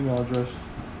 What's a good email address?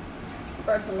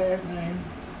 First and last name.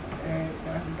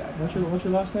 What's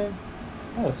your last name?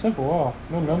 Oh, it's simple. Wow.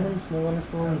 No numbers, no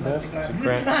underscore, dash.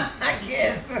 I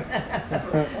guess.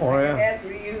 Oh, yeah.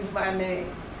 Actually use my name.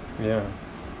 Yeah.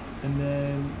 And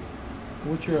then,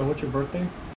 what's your birthday?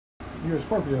 You're a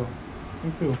Scorpio.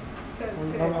 Me too.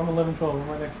 I'm 11/12. I'm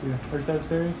right next to you. Are you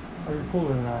Sagittarius? Oh, you're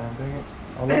cooler than I am. Dang it.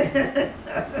 I'll let you.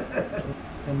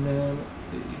 And then let's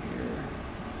see here.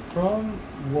 From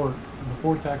work,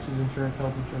 before taxes, insurance,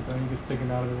 health insurance, anything gets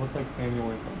taken out of it. What's like annual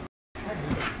income?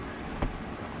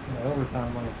 Yeah,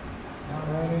 overtime money.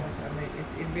 Alrighty. I mean,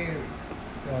 it varies.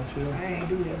 Gotcha. I ain't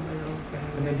do that much overtime.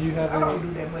 And then do you have I don't any-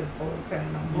 do that much overtime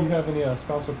no Do more. you have any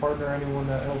spouse or partner, anyone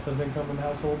that else has income in the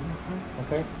household?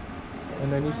 Okay. And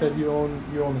then you said you own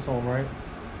this home, right?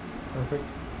 Perfect.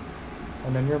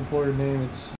 And then your employer name,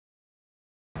 it's.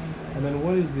 And then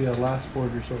what is the last four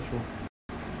of your social?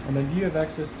 And then do you have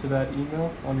access to that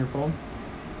email on your phone?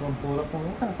 You want to pull it up on?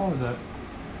 What kind of phone is that?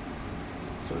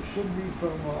 So it should be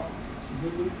from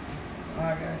Goodly.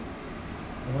 Okay.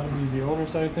 And that'll be the owner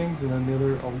side of things, and then the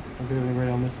other, I'll get everything right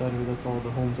on this side of it. That's all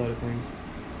the home side of things.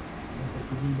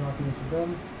 The review documents are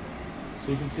done.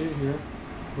 So you can see it here.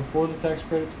 Before the tax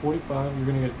credit's 45, you're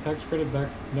gonna get tax credit back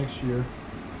next year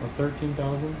of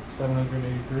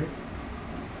 13,783,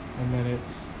 and then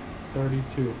it's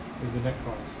 32 is the net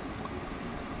cost.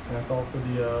 And that's all for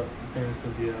the payments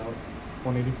of the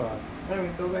 185. Let me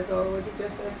go back over what you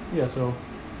just said. Yeah, so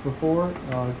before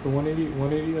it's the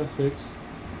 180.06,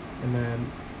 and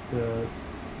then the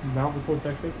amount before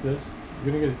tax rate's this.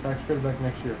 You're gonna get a tax credit back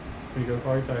next year when you go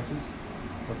file your taxes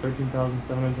of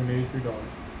 $13,783.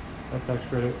 That tax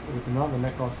credit with the amount the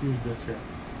net cost used this year.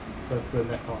 So that's the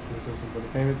net cost for the system. But the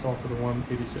payment's all for the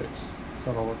 186.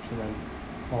 So it all works, and then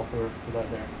all for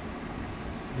that there.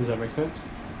 Does that make sense?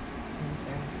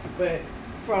 But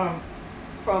from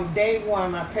day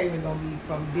one, my payment gonna be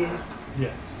from this.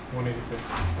 Yes, 186.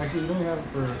 Actually, you only have it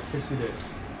for 60 days.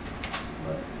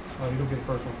 You don't get the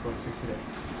first one for like 60 days.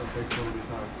 So it takes a little bit of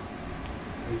time.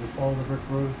 You just follow the brick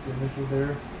road, it's the initial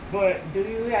there. But do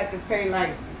you have to pay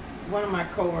like one of my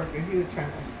coworkers? He was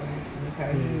trying to explain to me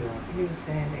because he was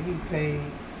saying that he paid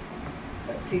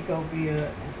Tico bill,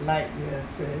 light bill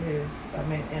to his,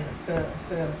 in a sub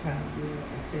kind of bill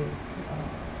until,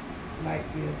 light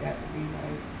bill got to be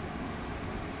like,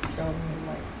 showing me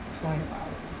like $20.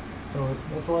 So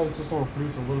that's why the system will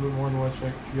produce a little bit more than what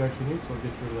you actually need, so it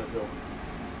gets rid of that bill.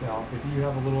 Now, if you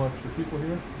have a little extra people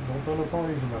here, don't put no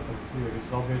parties or nothing.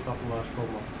 It's all based off the last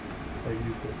 12 months. They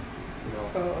used it. You know.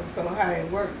 So how it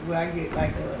work? Will I get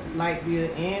like a light bill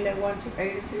and that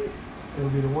 186? It'll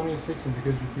be the 186, and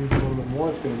because you use a little bit more,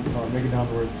 it's going to make it down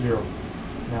to where it's 0.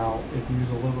 Now, if you use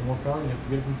a little bit more power, you have to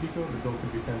get it from Tico, the bill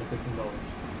could be $10 to $15.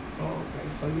 Oh, okay,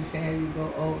 so you're saying you go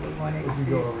over 186? If you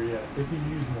go over, yeah. If you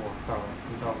use more power,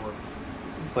 that's how it works.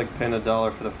 It's like paying $1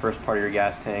 for the first part of your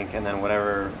gas tank, and then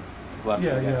whatever is left.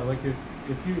 Yeah, of the yeah. gas. Like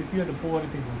if you had to pull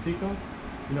anything from Tico,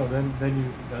 you know, then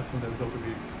that's when the bill could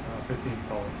be $15.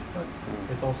 But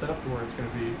it's all set up to where it's going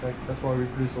to be. That's why we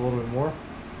produce a little bit more.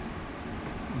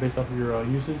 Based off of your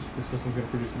usage, the system's going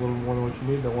to produce a little more than what you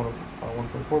need. That 1.4% to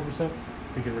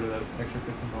get rid of that extra $15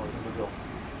 in the bill.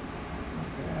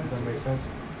 Okay, Does that make sense?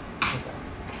 Okay.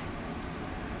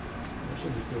 I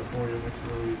should just do it for you. It makes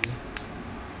it really easy.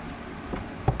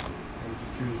 And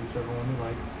just choose whichever one you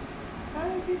like. How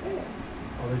do you get that?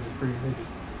 Oh, they just pre-do it.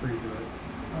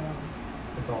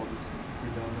 It's all just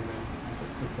pre-done, and then just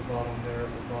like click the bottom there,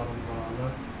 the bottom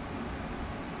left.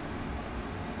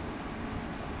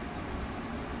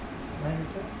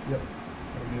 Yep.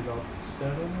 It'll be about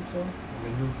 7 or so, and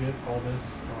then you'll get all this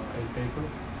in paper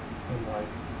in like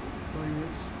 3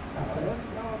 weeks. That's a long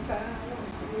time. I want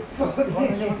to see it. Well,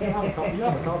 you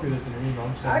have a copy of this in your email.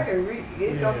 I'm saying. I can read. It's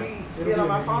Yeah, gonna yeah. be It'll still on in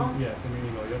my your phone. Yeah, it's in your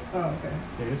email. Yep. Oh, okay.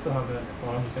 Yeah, you still have that.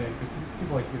 Well, I'm just saying because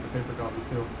people like to get the paper copy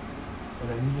too, and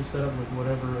then you just set up with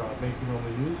whatever bank you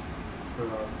normally use for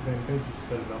bank page. You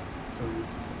just set it up, so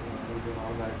it'll be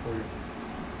automatic for you.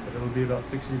 But it'll be about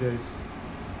 60 days.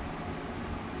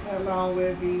 How long will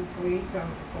it be for the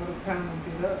panel to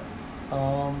get up?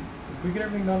 If we get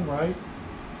everything done right, it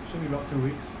should be about 2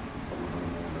 weeks.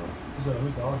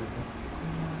 Whose dog is it?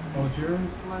 Oh, it's yours?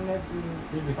 My nephew.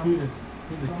 He's the cutest.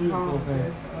 He's the cutest little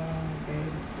thing.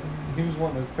 He was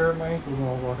wanting to tear up my ankles when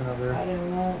I was walking out there. I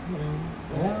didn't want him.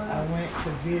 But I went to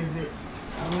visit.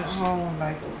 I went home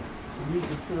like a week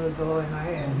or 2 ago, and I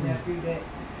had a nephew that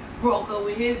broke up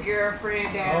with his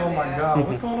girlfriend down Oh there. my God!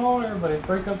 What's going on, everybody? It's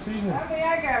breakup season. I mean,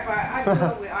 I grew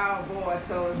up with all boys,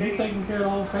 so You're taking care of the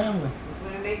whole family.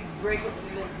 when they break up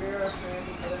with their girlfriend,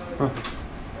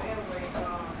 anyway,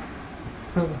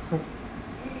 the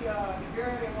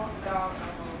girl didn't want the dog no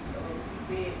more, so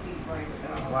he bring the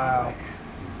dog. Wow.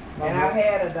 And I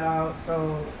had a dog,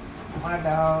 so my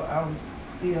dog, I was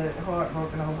still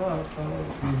heartbroken over her, so.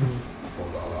 Oh,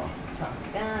 la, la.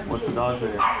 What's the dog's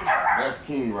name? That's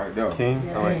King right there. King?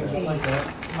 Yeah, I like King. that. like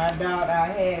that. My dog I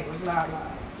had was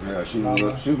Lala. Yeah, she's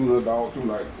a little dog too.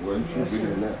 Like, well, you should be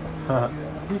in that.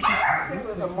 She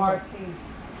was a Maltese.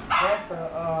 That's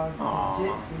a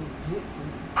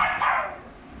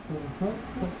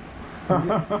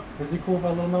Is it cool if I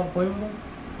let him out and play with him?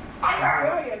 Get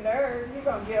on your nerves. You're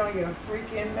gonna get on your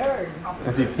freaking nerves.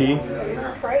 Is he pee?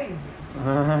 It's crazy.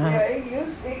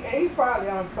 Yeah, he probably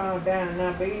don't calm down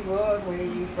now, but he was when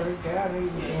he first got him. He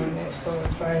was doing that sort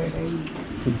of thing.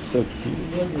 He's so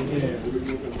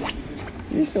cute.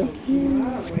 He's so cute.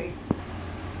 I'll wait.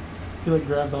 He like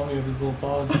grabs on me with his little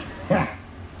paws. I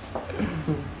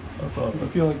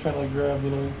feel like trying to like grab,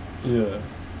 you know. Yeah.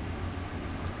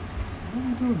 What are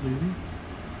you doing, baby?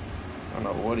 I don't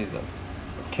know what he's up.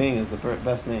 King is the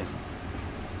best name.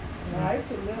 No, he's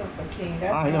too little for King.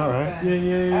 That's I know, right? fine.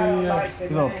 Yeah. I don't like the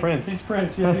He's a little name. prince. He's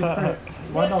Prince, yeah, he's Prince.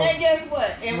 Why But not? then guess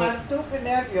what? And my stupid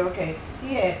nephew, okay,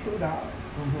 he had 2 dogs.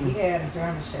 He had a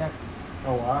German Shepherd.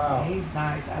 Oh wow. And he's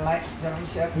nice. I like the German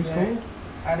Shepherd. He's cool.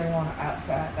 I didn't want an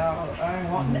outside dog. I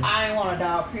didn't want a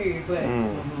dog, period. But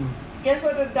Mm. guess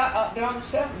what the German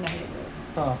Shepherd name was?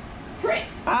 Huh.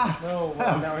 Prince. Ah! No,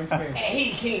 well, now he's King. And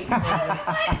he King.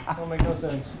 Don't make no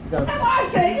sense. You got That's why I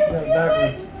say you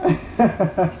backwards.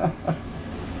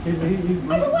 He's I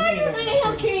said, why you name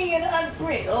him King and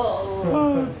Unprince?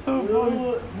 Oh, it's so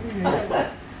funny.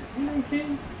 You ain't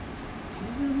King.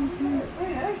 Man,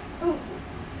 that's stupid.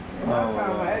 Oh, I'm talking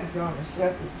wow. about that German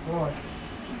Shepherd, boy.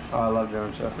 Oh, I love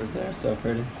German Shepherds. They're so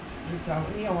pretty. He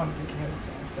don't want to do the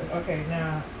other. Okay,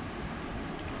 now.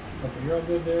 Okay, you're all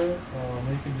good there. You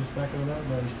can just back on that,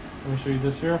 and then let me show you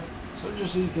this here. So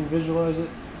just so you can visualize it,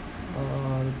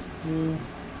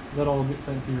 that'll all get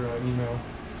sent to your email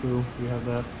too. You have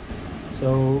that.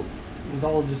 So it's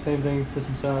all just same thing: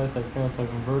 system size, type counts, type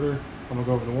inverter. I'm gonna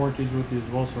go over the warranties with you as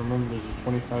well. So remember, there's a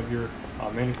 25-year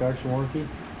manufacturer warranty.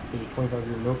 There's a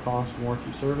 25-year no-cost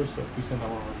warranty service. So if we send out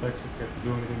one of our techs, if you have to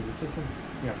do anything to the system,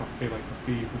 we have to pay like the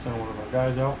fee for sending one of our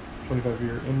guys out.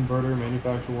 25-year inverter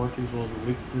manufacturer warranty, as well as a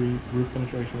leak-free roof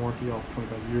penetration warranty, all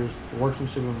 25 years. The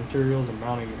workmanship of materials and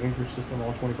mounting an anchor system,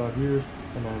 all 25 years.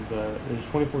 And then there's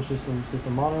 24 system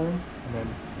monitoring, and then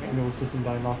annual system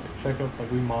diagnostic checkup.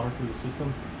 Like we monitor the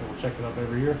system, and we'll check it up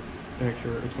every year to make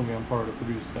sure it's going to be on par to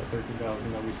produce that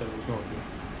 13,000 that we said it was going to.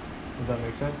 Does that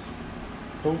make sense?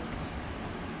 Cool.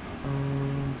 I'll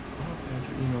have to add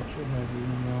your email. Should have your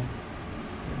email.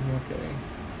 Okay.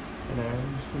 And then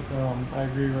just click on I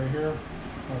agree right here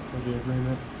for the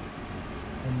agreement.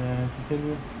 And then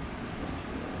continue.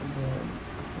 And then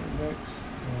next.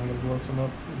 And I'm gonna blow some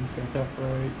up. You can tap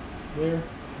right there.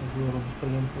 It'll just put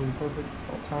it in fully perfect. It's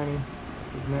all tiny.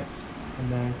 Click next.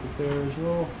 And then click there as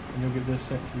well. And you'll get this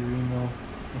sent to your email.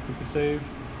 And click the save.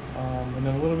 And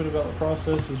then a little bit about the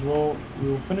process as well.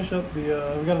 We'll finish up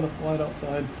the, we got enough light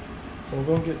outside. So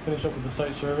we'll go finish up with the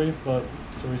site survey. But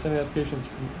so we sent the applications,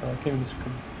 came to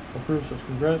approved, so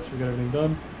congrats, we got everything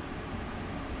done.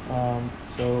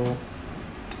 So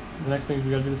the next thing is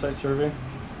we gotta do the site survey.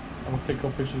 I'm gonna take a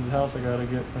couple pictures of the house. I gotta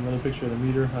get another picture of the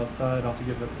meter outside. I'll have to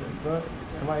get that.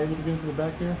 Am I able to get into the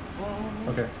back here?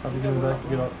 Okay, I'll have to get in the back to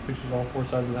get all pictures of all 4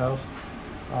 sides of the house.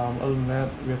 Other than that,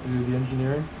 we have to do the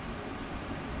engineering.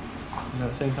 And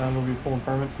at the same time, we'll be pulling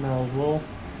permits now as well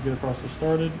to get the process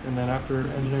started. And then after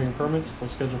engineering permits, we'll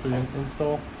schedule for the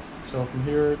install. So from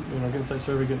here, getting site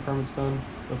survey, getting permits done,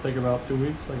 it'll take about 2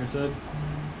 weeks, like I said,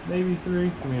 maybe 3.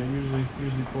 I mean,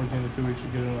 usually towards the end of 2 weeks, you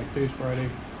get it. Like today's Friday,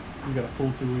 you got a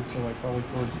full 2 weeks, so like probably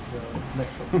towards the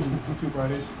next 2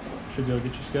 Fridays, should be able to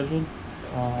get you scheduled.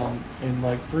 In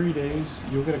like 3 days,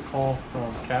 you'll get a call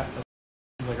from Kat.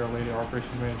 She's like our lady, our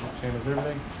operations manager, she handles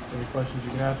everything. Any questions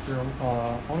you can ask her.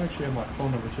 I want to actually have my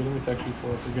phone number too. Let me text you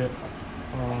before I forget.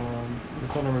 The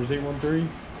phone number is 813.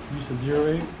 You said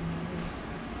 08.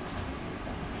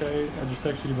 Okay, I just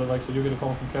texted you, but like I said, you'll get a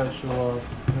call from Kat. She'll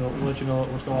let you know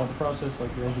what's going on with the process,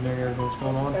 like the engineering, everything that's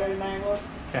going on. Say her name was?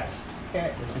 Kat.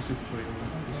 Kat. She's super sweet. I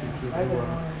just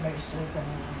wanted to make sure that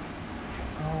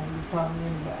I don't be talking to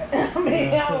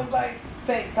anybody. I was like,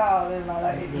 take call and I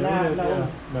like,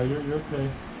 No, you're okay.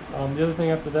 The other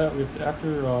thing after that, we have to, after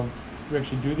we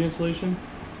actually do the installation,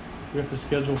 we have to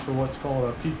schedule for what's called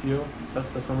a PTO.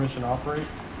 That's the permission to operate.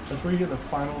 That's where you get the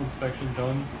final inspection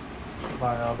done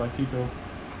by TICO.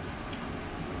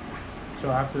 So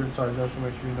after, sorry, just to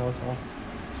make sure you know it's all.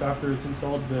 So after it's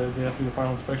installed, they have to do the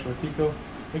final inspection with TICO.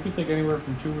 It could take anywhere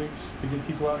from 2 weeks to get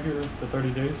TICO out here to 30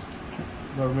 days.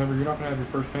 But remember, you're not going to have your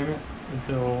first payment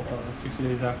until 60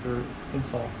 days after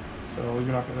install. So you're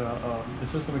not going to, the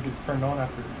system that gets turned on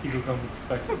after TICO comes and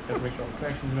inspects it. You have to make sure all the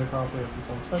connections are made properly after it's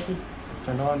all inspected. It's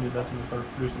turned on, that's when you start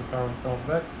producing the power and selling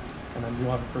back. And then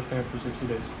you'll have your first payment for 60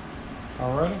 days.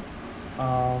 Alrighty.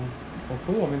 Well,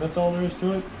 cool. I mean, that's all there is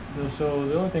to it. So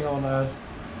the only thing I want to ask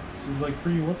is, like, for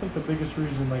you, what's like the biggest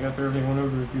reason, like after everything went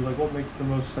over with you, like what makes the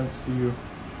most sense to you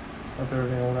after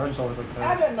everything went over? I just always like to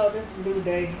ask. I didn't know this is a new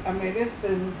day. I mean, this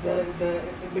is the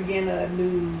beginning of a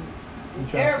new.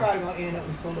 Everybody gonna end up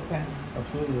with solar panels.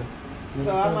 Absolutely.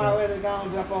 So I'm already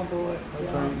gonna jump on board.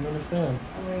 That's right. You understand.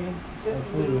 I mean, this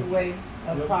is a new way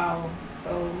of power,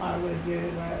 so might as well get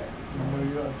it right. No,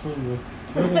 you absolutely.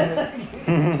 No, that's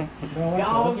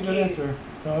a good answer.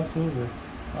 No, absolutely.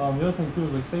 The other thing too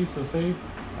is like say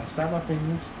I snap my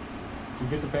fingers, we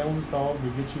get the panels installed, we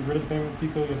get you rid of the payment with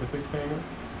TICO, you have the fixed payment,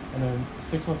 and then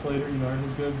 6 months later,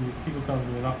 everything's good, TICO comes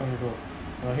and they knock on your door.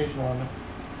 Hey Shalonda,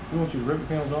 we want you to rip the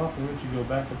panels off, we want you to go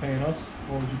back to paying us.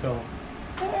 What would you tell them?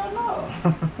 Hell no.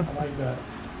 I like that.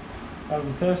 That was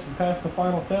a test. You passed the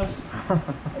final test. So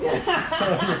you're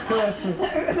good.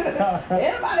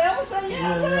 Anybody else say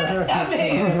yeah? I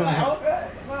mean, like, okay.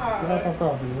 Get off my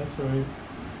property. That's right.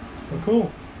 Well,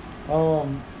 cool.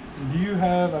 Do you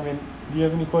have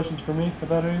any questions for me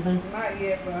about anything? Not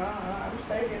yet, but I'm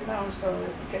saving now, so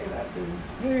in case I do.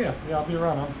 Yeah, I'll be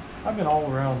around. I've been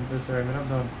all around this area. I've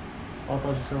done all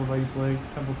projects over by East Lake,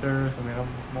 Temple Terrace.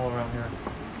 I'm all around here.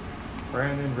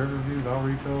 Brandon, Riverview,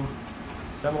 Valrico,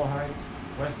 Seminole Heights,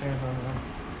 West Hampton.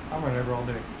 I'm running everywhere all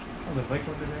day. I was at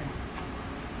Lakewood today.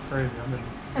 Crazy. I've been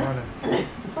running.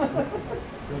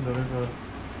 Good though. There's a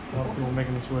lot of people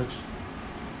making the switch.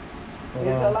 But,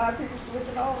 there's a lot of people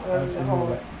switching over.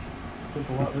 Absolutely. There's a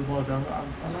lot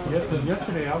of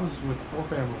yesterday I was with 4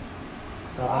 families.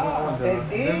 So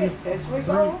they switched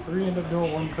over? 3 ended up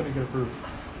doing, 1 couldn't get approved.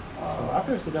 So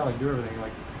after I sit down and do everything,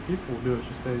 like people will do it. It's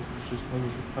just when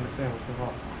you understand what's going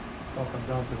on. It all comes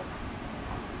down to it.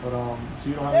 But so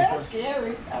you don't have any questions? That's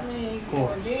scary. I mean,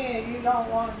 and then you don't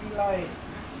want to be like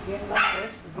getting like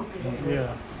this to do it.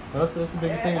 Yeah. That's the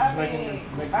biggest thing.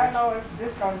 I know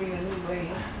this gonna be a new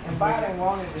way, and Biden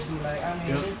wanted to be like. I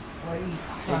mean, Well,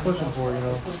 They're pushing for it, you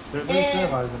know. They're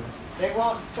incentivizing it. They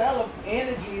want to sell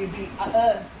energy to be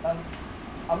us.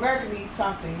 America needs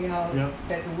something, you know, Yep.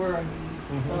 that the world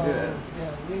needs. So, yeah,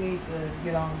 we need to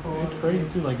get on board. It's crazy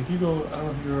too. Like if you go, I don't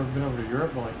know if you've ever been over to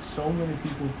Europe, but like so many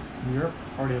people in Europe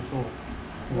already have solar.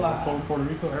 You know, Wow. Puerto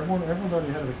Rico, everyone's already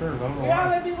ahead of the curve. I don't know We why.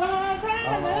 already be one on I time,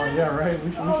 don't know why. man. Yeah, right.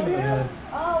 We should have been ahead.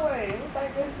 Always. We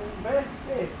think this is the best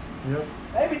shit. Yep.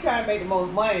 They be trying to make the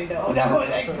most money though. That's what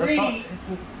they greed.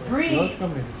 Greed. Large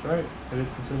companies, that's right.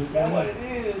 That's what it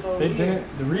is. Though, They yeah.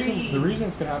 didn't. The Greed. reason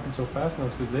it's gonna happen so fast now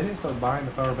is because they didn't start buying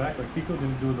the power back. Like Pico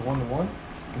didn't do the 1-to-1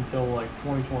 until like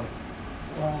 2020.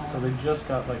 Wow. So they just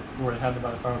got like where they had to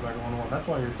buy the power back 1-to-1. That's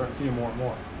why you're starting to see it more and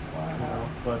more. Wow. You know,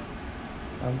 but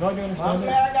I'm glad you Well, I'm understand it.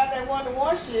 glad I got that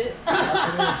 1-to-1 shit.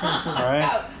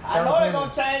 Right. I know they're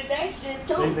gonna change that shit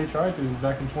too. They tried to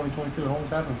back in 2022. It almost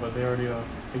happened, but they already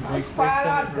I'm surprised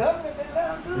our government didn't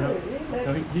let them do it. They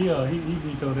No, let he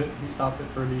vetoed it. He stopped it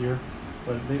for the year,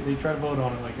 but they try to vote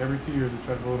on it. Like every 2 years, they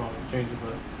try to vote on it and change it.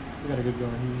 But we got a good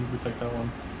going. He protect that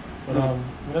one.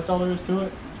 But that's all there is to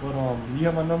it. But you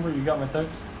have my number. You got my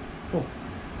text. Cool.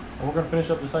 And we're gonna finish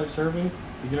up the site survey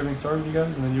to get everything started, you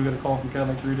guys, and then you'll get a call from Cat in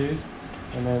like 3 days,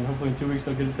 and then hopefully in 2 weeks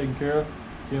they'll get it taken care of.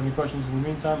 If you have any questions in the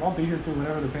meantime, I'll be here too.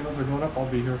 Whenever the panels are going up, I'll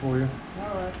be here for you.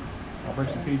 All right. I'll bring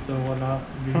some pizza and whatnot.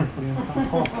 I'll be here for the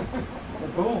install.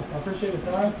 But cool. I appreciate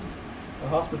the time. The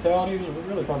hospitality. It was a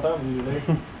really fun time with you today.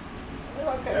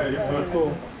 Okay. Yeah, you're fun.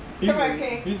 Cool. Come on,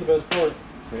 King. He's the best part.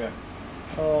 Yeah.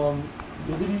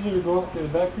 Is it easier to go up to the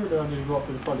back here, or do I need to go up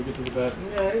to the front to get to the back?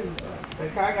 Yeah,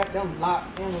 but I got them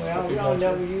locked anyway. Okay, We don't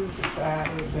gotcha. never use the side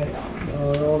of the bed.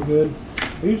 They're all good.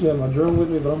 I usually have my drone with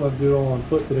me, but I'm going to do it all on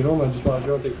foot today. Normally I just want to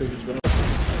drone take pictures. But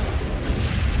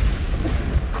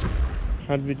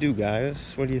How did we do,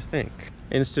 guys? What do you think?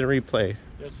 Instant replay.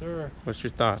 yes, sir. What's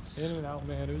your thoughts? In and out,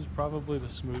 man. It was probably the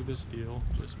smoothest deal.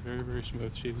 Just very, very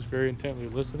smooth. She was very intently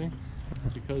listening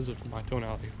because of my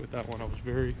tonality. With that one, I was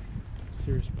very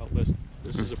serious about listening.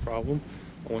 This is a problem.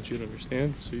 I want you to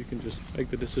understand so you can just make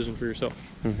the decision for yourself.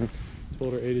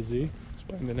 Told her A to Z,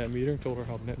 explained the net meter, told her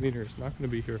how the net meter is not going to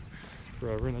be here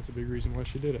forever, and that's a big reason why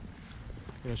she did it.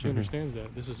 You know, she understands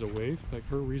that. This is a wave. Like,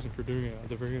 her reason for doing it at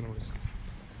the very end was,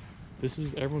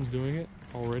 everyone's doing it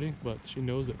already, but she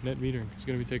knows that net metering is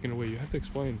going to be taken away. You have to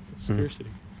explain the scarcity.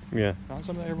 Yeah. Not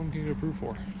something that everyone can get approved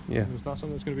for. Yeah. It's not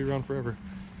something that's going to be around forever.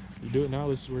 You do it now,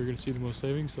 this is where you're going to see the most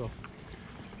savings. So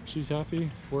she's happy,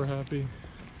 we're happy.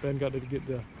 Ben got to get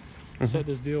the set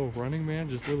this deal running, man,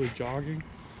 just literally jogging.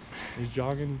 He's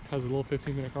jogging, has a little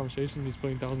 15-minute conversation, he's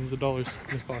putting thousands of dollars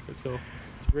in his pocket. So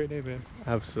it's a great day, man.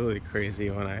 Absolutely crazy.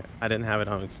 When I didn't have it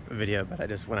on video, but I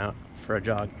just went out for a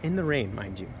jog in the rain,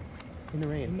 mind you. In the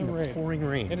rain. In the rain. Pouring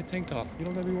rain. In a tank top. You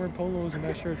don't gotta be wearing polos and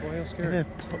nice shirts. Why are you scared? In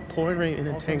a pouring rain in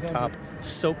a All tank comes out top, here.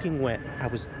 soaking wet. I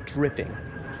was dripping,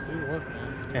 Just do the work,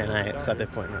 man. and I set the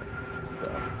appointment.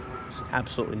 So there's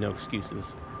absolutely no excuses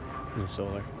in the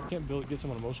solar. You can't get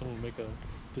someone emotional to make a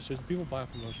decision. People buy off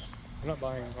emotion. They're not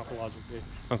buying off of logic.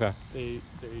 Okay. They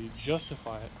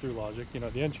justify it through logic. You know,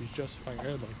 at the end, she's justifying her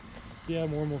head like, yeah,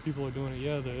 more and more people are doing it.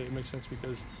 Yeah, it makes sense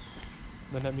because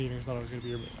the net metering is not always going to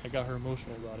be here. But I got her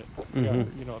emotional about it. I got her,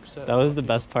 you know, upset. That was the about it.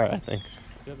 best part, I think.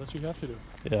 Yeah, that's what you have to do.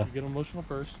 Yeah. You get emotional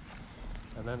first,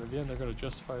 and then at the end, they're going to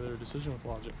justify their decision with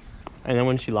logic. And then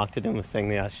when she locked it in with saying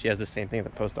that she has the same thing at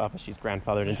the post office, she's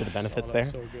grandfathered into the benefits Oh, there.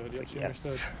 that's so good. Yeah, like, she yes.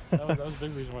 understood. That was a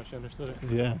big reason why she understood it.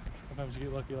 Yeah. Sometimes you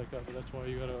get lucky like that, but that's why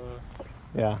you gotta.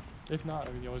 Yeah. If not,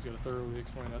 I mean, you always gotta thoroughly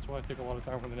explain. That's why I take a lot of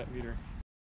time with the net meter.